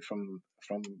 It's coming from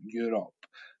Europe,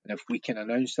 and if we can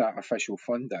announce that official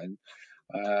funding,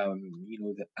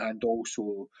 and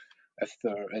also if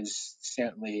there's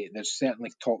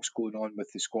certainly talks going on with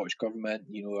the Scottish Government,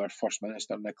 our First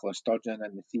Minister Nicola Sturgeon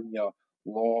and the senior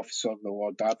law officer, the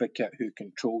Lord Advocate, who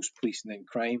controls policing and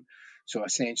crime, so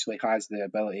essentially has the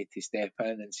ability to step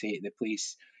in and say to the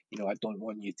police, I don't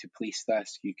want you to police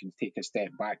this, you can take a step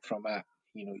back from it,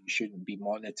 you shouldn't be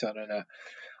monitoring it.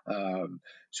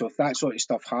 So if that sort of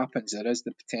stuff happens, there is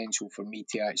the potential for me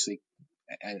to actually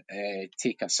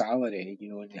take a salary,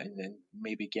 and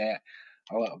maybe get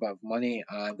a little bit of money.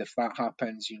 And if that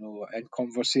happens, in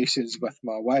conversations with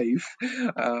my wife,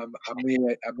 I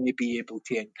may be able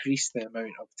to increase the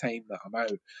amount of time that I'm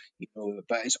out.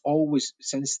 But it's always,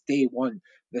 since day one,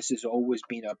 this has always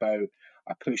been about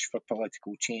a push for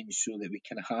political change so that we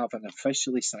can have an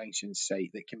officially sanctioned site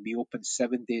that can be open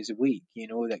 7 days a week,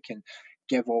 that can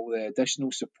give all the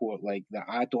additional support, like the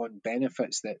add-on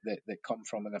benefits that come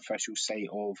from an official site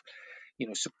of,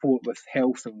 support with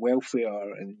health and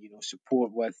welfare, and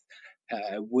support with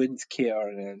wound care,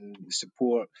 and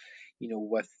support,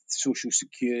 with social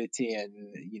security, and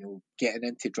getting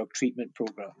into drug treatment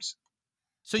programs.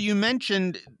 So you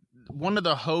mentioned one of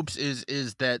the hopes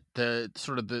is that the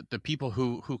sort of the people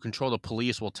who control the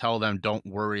police will tell them, don't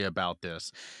worry about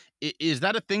this. Is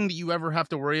that a thing that you ever have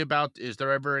to worry about? Is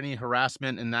there ever any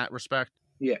harassment in that respect?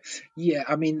 Yeah.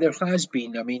 I mean, there has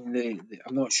been. I mean,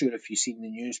 I'm not sure if you've seen the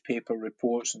newspaper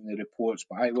reports and the reports,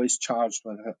 but I was charged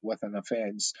with an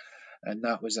offence, and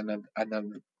that was an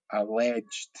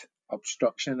alleged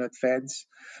obstruction offence.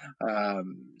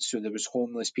 So there was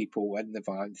homeless people in the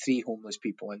van, 3 homeless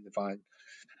people in the van,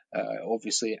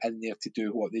 obviously in there to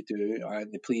do what they do,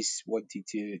 and the police wanted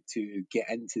to get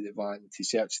into the van to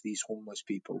search these homeless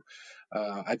people.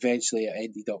 Eventually it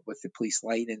ended up with the police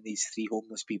lining these 3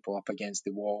 homeless people up against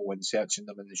the wall and searching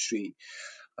them in the street.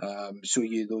 So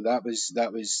that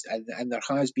was and there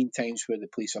has been times where the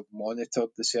police have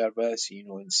monitored the service,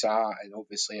 and sat, and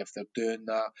obviously if they're doing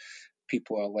that,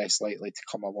 people are less likely to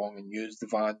come along and use the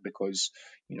van because,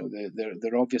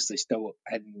 they're obviously still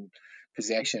in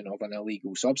possession of an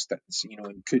illegal substance,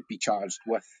 and could be charged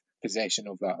with possession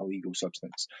of that illegal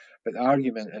substance. But the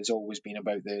argument has always been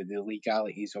about the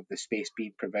legalities of the space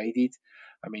being provided.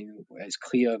 I mean, it's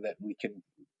clear that we can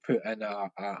put in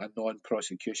a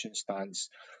non-prosecution stance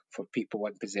for people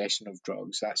in possession of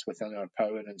drugs. That's within our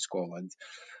power in Scotland.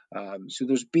 So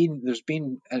there's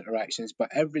been interactions, but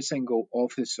every single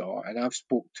officer, and I've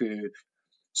spoke to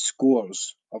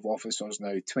scores of officers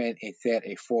now, 20,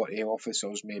 30, 40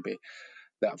 officers maybe,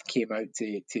 that have came out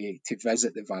to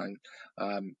visit the van.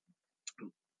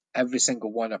 Every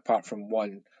single one, apart from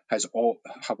one, have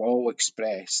all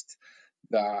expressed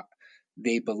that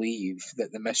they believe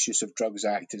that the Misuse of Drugs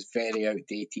Act is very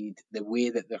outdated. The way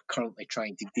that they're currently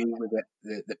trying to deal with it,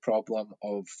 the problem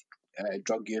of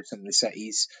drug use in the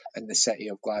cities, in the city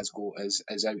of Glasgow,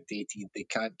 is outdated. They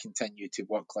can't continue to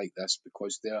work like this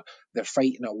because they're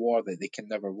fighting a war that they can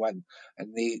never win,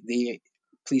 and they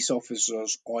police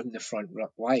officers on the front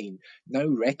line now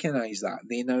recognise that.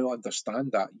 They now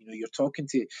understand that. You're talking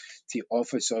to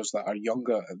officers that are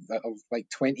younger, that are like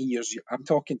 20 years. I'm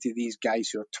talking to these guys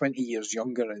who are 20 years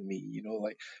younger than me,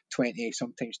 like 20,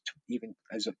 sometimes even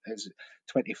as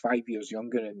 25 years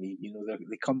younger than me.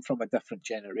 They come from a different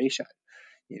generation.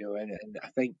 And I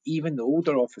think even the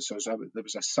older officers, there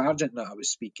was a sergeant that I was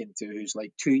speaking to who's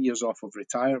like 2 years off of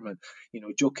retirement,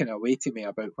 joking away to me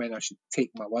about when I should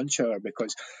take my lunch hour,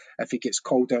 because if he gets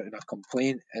called out in a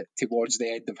complaint towards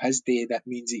the end of his day, that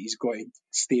means that he's got to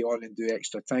stay on and do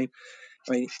extra time.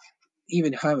 I mean,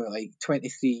 even him, like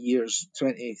 23 years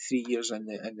in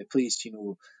the police,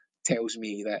 tells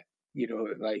me that,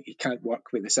 like he can't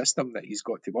work with the system that he's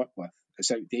got to work with.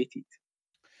 It's outdated.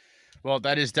 Well,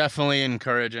 that is definitely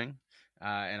encouraging,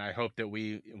 and I hope that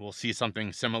we will see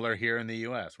something similar here in the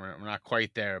U.S. We're not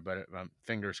quite there, but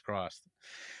fingers crossed.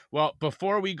 Well,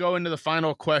 before we go into the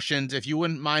final questions, if you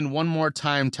wouldn't mind one more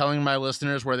time telling my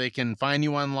listeners where they can find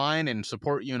you online and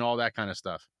support you and all that kind of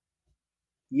stuff.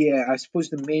 Yeah, I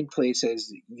suppose the main place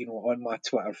is, on my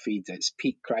Twitter feed, it's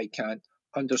Pete Crikant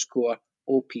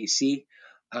 _OPC.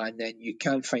 And then you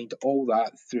can find all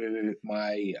that through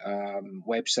my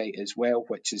website as well,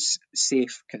 which is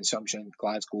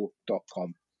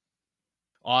safeconsumptionglasgow.com.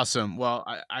 Awesome. Well,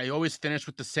 I always finish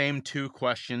with the same two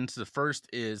questions. The first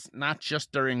is not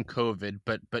just during COVID,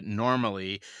 but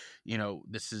normally,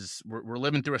 we're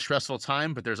living through a stressful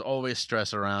time, but there's always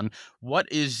stress around.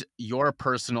 What is your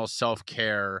personal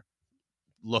self-care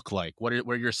look like? What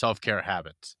are your self-care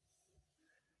habits?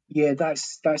 Yeah,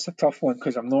 that's a tough one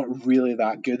because I'm not really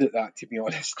that good at that, to be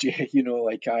honest. I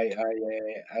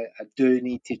do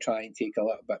need to try and take a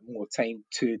little bit more time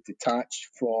to detach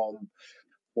from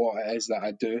what it is that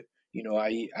I do.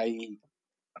 I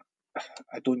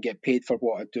don't get paid for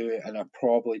what I do, and I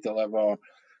probably deliver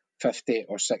 50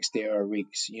 or 60-hour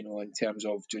weeks, in terms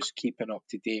of just keeping up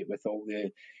to date with all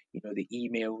the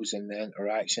emails and the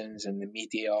interactions and the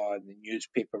media and the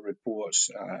newspaper reports.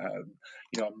 I'm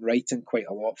writing quite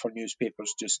a lot for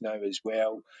newspapers just now as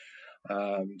well.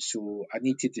 So I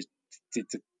need to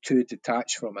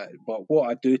detach from it. But what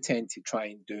I do tend to try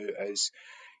and do is,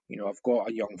 I've got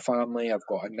a young family. I've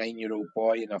got a 9-year-old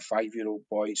boy and a 5-year-old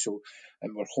boy.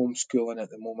 And we're homeschooling at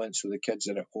the moment, so the kids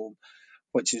are at home,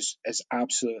 which is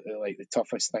absolutely like the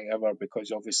toughest thing ever,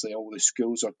 because obviously all the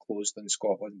schools are closed in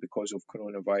Scotland because of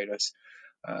coronavirus.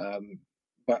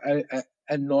 But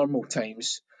in normal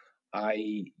times,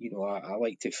 I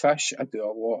like to fish. I do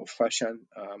a lot of fishing.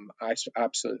 I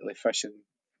absolutely fishing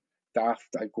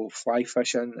daft. I go fly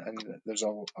fishing, and there's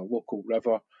a local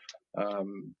river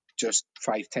just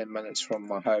 5-10 minutes from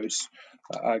my house.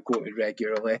 I go to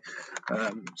regularly.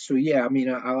 So yeah, I mean,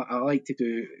 I like to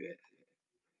do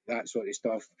that sort of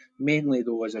stuff. Mainly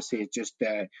though, as I say, just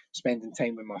spending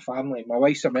time with my family. My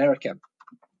wife's American,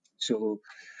 so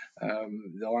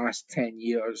the last 10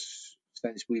 years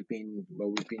since we've been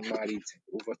married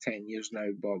over 10 years now,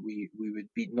 but we would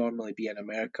normally be in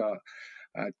America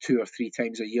 2 or 3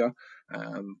 times a year,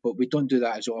 but we don't do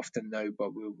that as often now,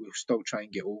 but we'll still try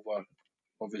and get over,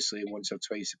 obviously once or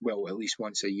twice, well, at least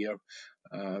once a year,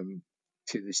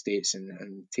 to the States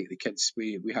and take the kids.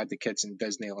 We had the kids in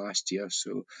Disney last year,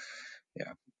 so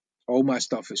yeah, all my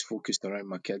stuff is focused around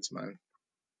my kids, man.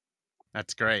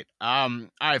 That's great. All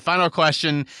right, final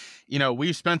question.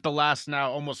 We've spent the last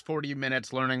now almost 40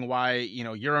 minutes learning why,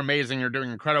 you're amazing, you're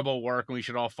doing incredible work, and we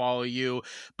should all follow you.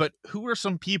 But who are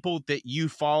some people that you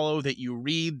follow, that you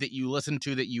read, that you listen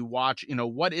to, that you watch?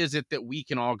 What is it that we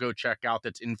can all go check out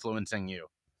that's influencing you?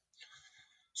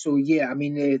 So yeah, I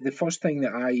mean the first thing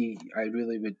that I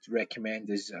really would recommend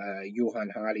is Johann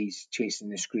Hari's Chasing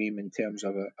the Scream in terms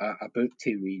of a book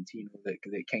to read.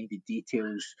 That kind of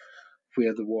details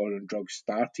where the war on drugs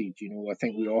started. I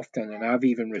think we often, and I've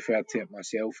even referred to it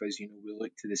myself as, we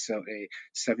look to the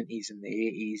 70s and the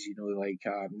 80s, like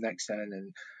Nixon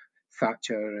and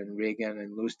Thatcher and Reagan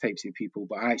and those types of people,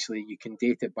 but actually you can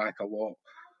date it back a lot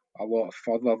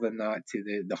further than that to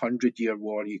the 100-Year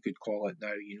War, you could call it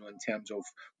now, in terms of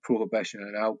prohibition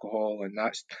and alcohol, and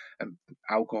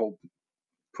alcohol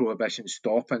prohibition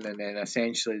stopping, and then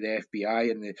essentially the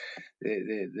FBI and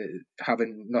the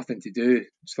having nothing to do,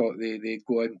 so they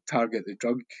go and target the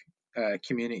drug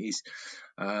communities,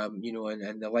 and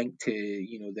the link to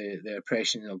the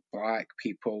oppression of black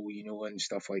people, and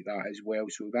stuff like that as well.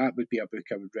 So that would be a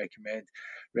book I would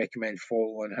recommend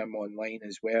following him online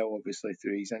as well, obviously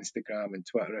through his Instagram and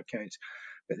Twitter accounts.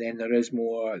 But then there's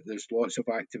lots of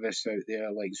activists out there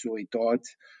like Zoe Dodd,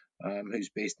 who's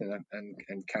based in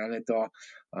Canada.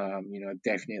 I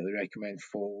definitely recommend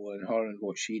following her and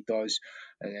what she does.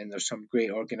 And then there's some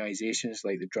great organisations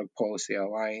like the Drug Policy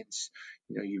Alliance.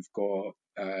 You've got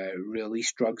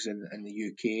Release Drugs in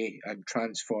the UK and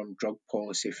Transform Drug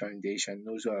Policy Foundation.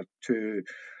 Those are two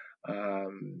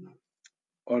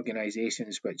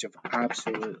organisations which have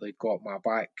absolutely got my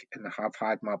back and have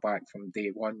had my back from day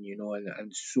one,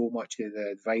 and so much of the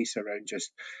advice around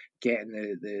just getting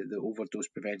the overdose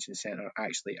prevention centre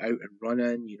actually out and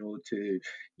running, to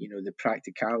the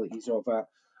practicalities of it,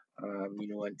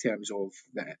 in terms of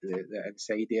the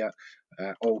inside there,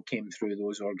 all came through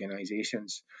those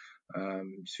organisations.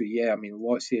 So yeah, I mean,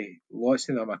 lots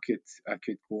of them I could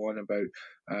go on about.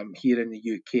 Here in the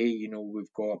UK,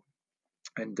 we've got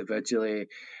individually,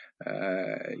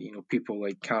 people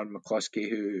like Karen McCluskey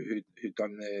who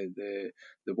done the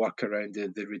work around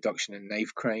the reduction in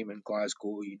knife crime in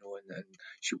Glasgow, and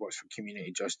she works for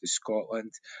Community Justice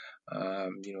Scotland.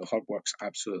 Her work's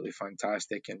absolutely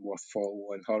fantastic and worth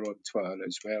following her on Twitter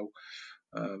as well.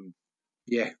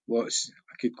 Lots.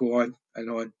 I could go on and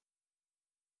on.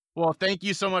 Well, thank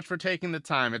you so much for taking the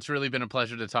time. It's really been a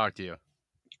pleasure to talk to you.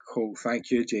 Cool. Thank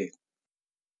you, Jay.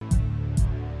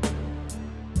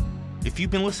 If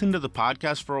you've been listening to the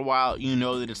podcast for a while, you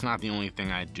know that it's not the only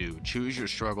thing I do. Choose Your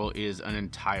Struggle is an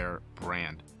entire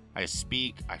brand. I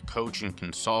speak, I coach and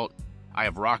consult. I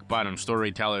have rock bottom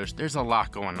storytellers. There's a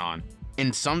lot going on.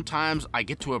 And sometimes I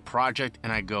get to a project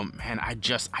and I go, man, I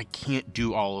can't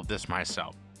do all of this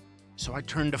myself. So I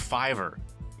turn to Fiverr.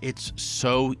 It's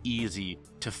so easy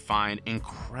to find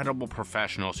incredible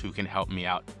professionals who can help me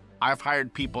out. I've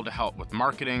hired people to help with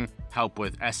marketing, help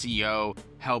with SEO,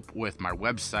 help with my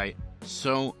website.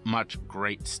 So much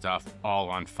great stuff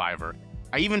all on Fiverr.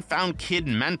 I even found Kid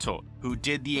Mental, who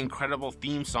did the incredible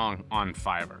theme song on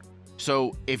Fiverr.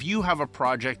 So if you have a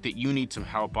project that you need some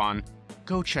help on,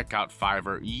 go check out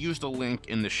Fiverr. Use the link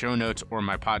in the show notes or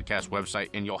my podcast website,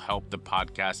 and you'll help the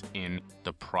podcast in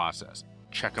the process.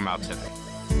 Check them out today.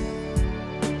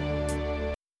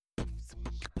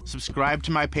 Subscribe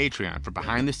to my Patreon for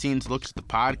behind-the-scenes looks at the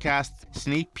podcast,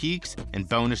 sneak peeks, and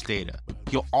bonus data.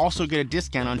 You'll also get a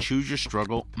discount on Choose Your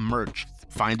Struggle merch.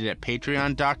 Find it at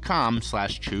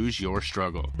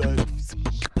patreon.com/chooseyourstruggle.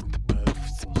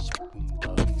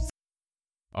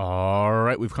 All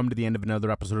right, we've come to the end of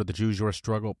another episode of the Choose Your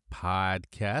Struggle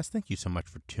podcast. Thank you so much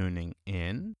for tuning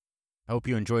in. I hope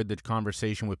you enjoyed the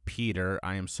conversation with Peter.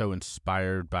 I am so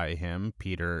inspired by him.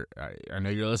 Peter, I know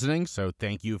you're listening, so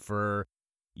thank you for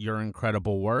your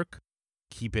incredible work.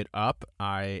 Keep it up.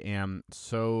 I am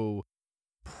so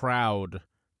proud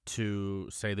to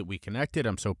say that we connected.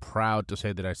 I'm so proud to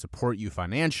say that I support you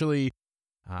financially.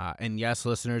 And yes,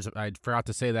 listeners, I forgot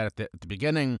to say that at the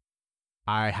beginning.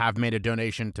 I have made a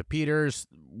donation to Peter's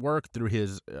work through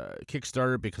his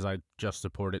Kickstarter because I just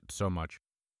support it so much.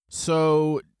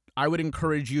 So I would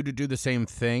encourage you to do the same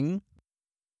thing.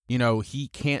 He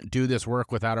can't do this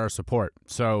work without our support.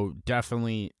 So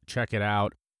definitely check it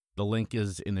out. The link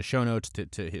is in the show notes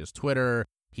to his Twitter.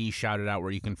 He shouted out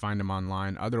where you can find him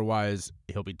online. Otherwise,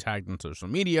 he'll be tagged on social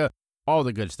media. All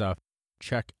the good stuff.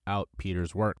 Check out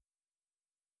Peter's work.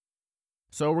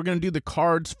 So we're going to do the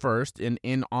cards first. And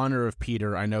in honor of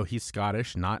Peter, I know he's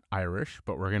Scottish, not Irish,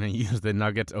 but we're going to use the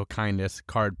Nuggets O' Kindness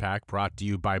card pack brought to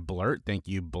you by Blurt. Thank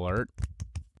you, Blurt.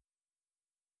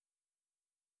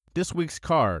 This week's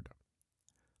card.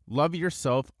 Love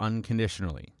yourself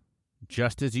unconditionally,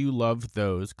 just as you love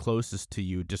those closest to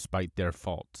you despite their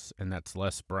faults. And that's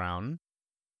Les Brown.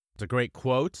 It's a great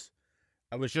quote.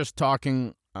 I was just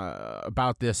talking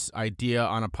about this idea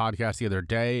on a podcast the other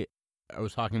day. I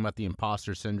was talking about the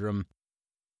imposter syndrome.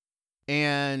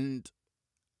 And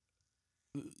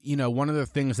you know, one of the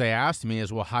things they asked me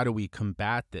is, well, how do we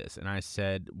combat this? And I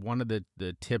said, one of the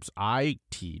tips I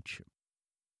teach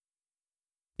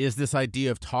is this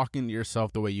idea of talking to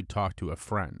yourself the way you talk to a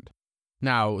friend.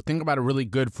 Now, think about a really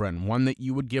good friend, one that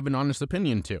you would give an honest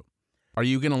opinion to. Are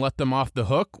you going to let them off the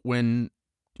hook when,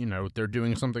 you know, they're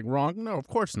doing something wrong? No, of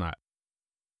course not.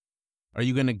 Are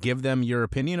you going to give them your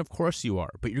opinion? Of course you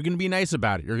are. But you're going to be nice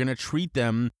about it. You're going to treat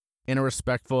them in a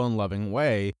respectful and loving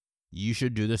way. You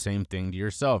should do the same thing to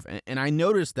yourself. And I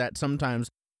notice that sometimes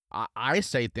I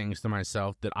say things to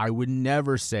myself that I would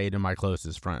never say to my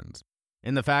closest friends.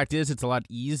 And the fact is, it's a lot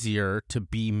easier to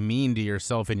be mean to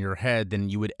yourself in your head than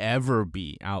you would ever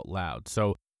be out loud.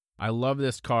 So I love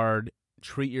this card.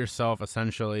 Treat yourself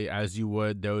essentially as you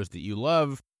would those that you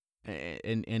love,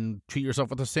 and treat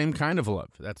yourself with the same kind of love.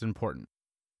 That's important.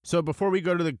 So before we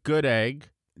go to the good egg,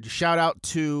 shout out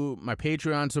to my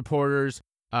Patreon supporters.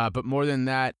 But more than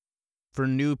that, for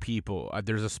new people,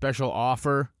 there's a special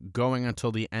offer going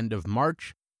until the end of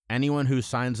March. Anyone who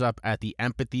signs up at the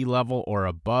empathy level or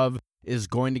above is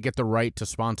going to get the right to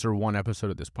sponsor one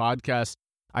episode of this podcast.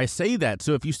 I say that,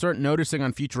 so if you start noticing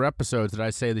on future episodes that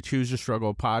I say the Choose Your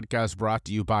Struggle podcast brought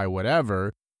to you by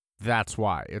whatever, that's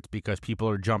why. It's because people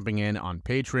are jumping in on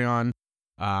Patreon.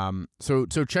 So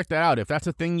check that out. If that's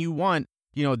a thing you want,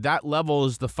 you know, that level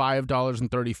is the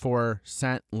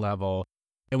 $5.34 level.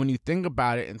 And when you think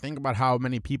about it and think about how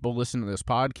many people listen to this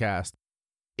podcast,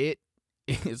 it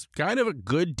is kind of a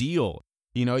good deal.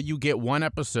 You know, you get one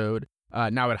episode.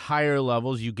 Now at higher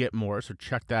levels, you get more, so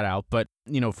check that out. But,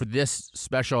 you know, for this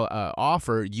special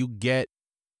offer, you get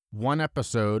one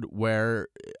episode where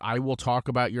I will talk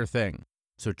about your thing.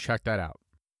 So check that out.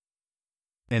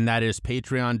 And that is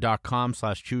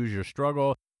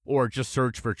patreon.com/chooseyourstruggle, or just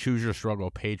search for Choose Your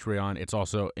Struggle Patreon. It's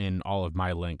also in all of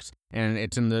my links, and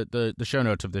it's in the show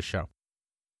notes of this show.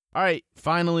 All right,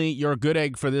 finally, your good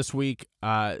egg for this week.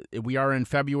 We are in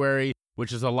February,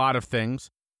 which is a lot of things.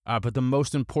 But the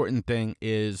most important thing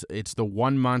is it's the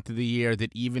 1 month of the year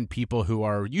that even people who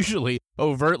are usually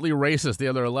overtly racist, the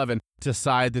other 11,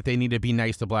 decide that they need to be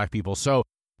nice to black people. So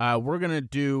we're going to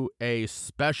do a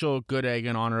special good egg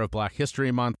in honor of Black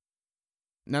History Month.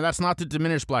 Now, that's not to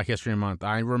diminish Black History Month.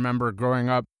 I remember growing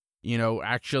up, you know,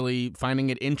 actually finding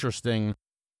it interesting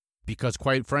because,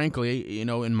 quite frankly, you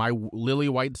know, in my lily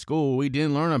white school, we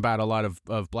didn't learn about a lot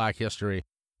of Black history.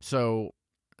 So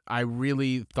I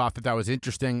really thought that was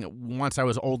interesting once I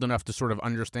was old enough to sort of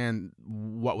understand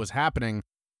what was happening,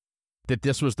 that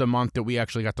this was the month that we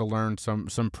actually got to learn some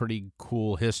pretty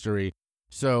cool history.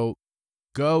 So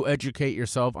go educate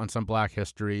yourself on some Black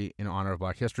history in honor of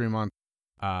Black History Month.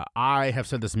 I have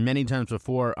said this many times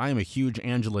before. I am a huge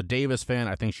Angela Davis fan.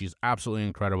 I think she's absolutely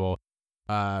incredible.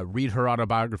 Read her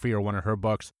autobiography or one of her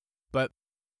books. But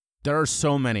there's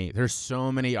so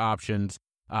many options.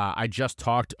 I just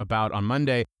talked about, on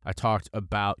Monday, I talked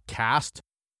about Caste,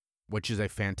 which is a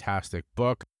fantastic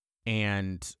book.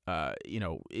 And, you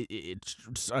know,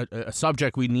 it's a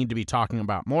subject we need to be talking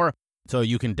about more. So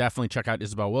you can definitely check out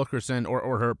Isabel Wilkerson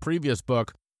or her previous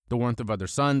book, The Warmth of Other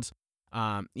Suns.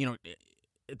 You know,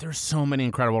 there's so many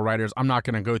incredible writers. I'm not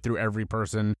going to go through every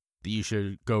person that you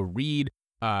should go read.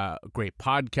 Great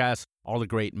podcasts, all the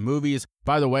great movies.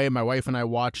 By the way, my wife and I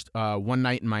watched One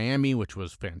Night in Miami, which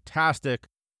was fantastic.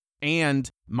 And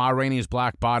Ma Rainey's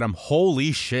Black Bottom.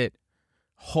 Holy shit.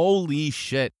 Oh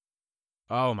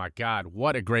my God,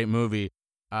 what a great movie.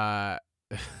 If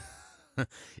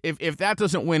that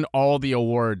doesn't win all the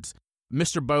awards,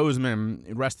 Mr. Boseman,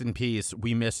 rest in peace,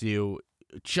 we miss you.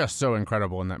 Just so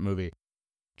incredible in that movie.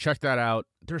 Check that out.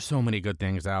 There's so many good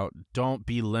things out. Don't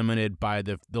be limited by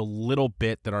the little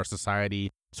bit that our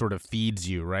society sort of feeds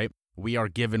you, right? We are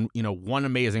given, you know, one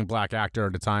amazing Black actor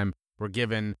at a time. We're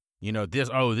given, you know,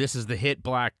 this is the hit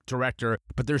Black director,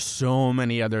 but there's so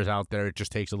many others out there. It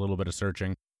just takes a little bit of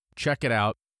searching. Check it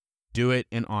out. Do it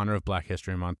in honor of Black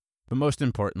History Month. But most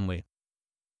importantly,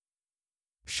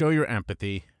 show your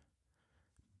empathy,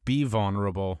 be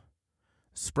vulnerable,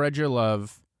 spread your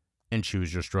love, and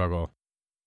choose your struggle.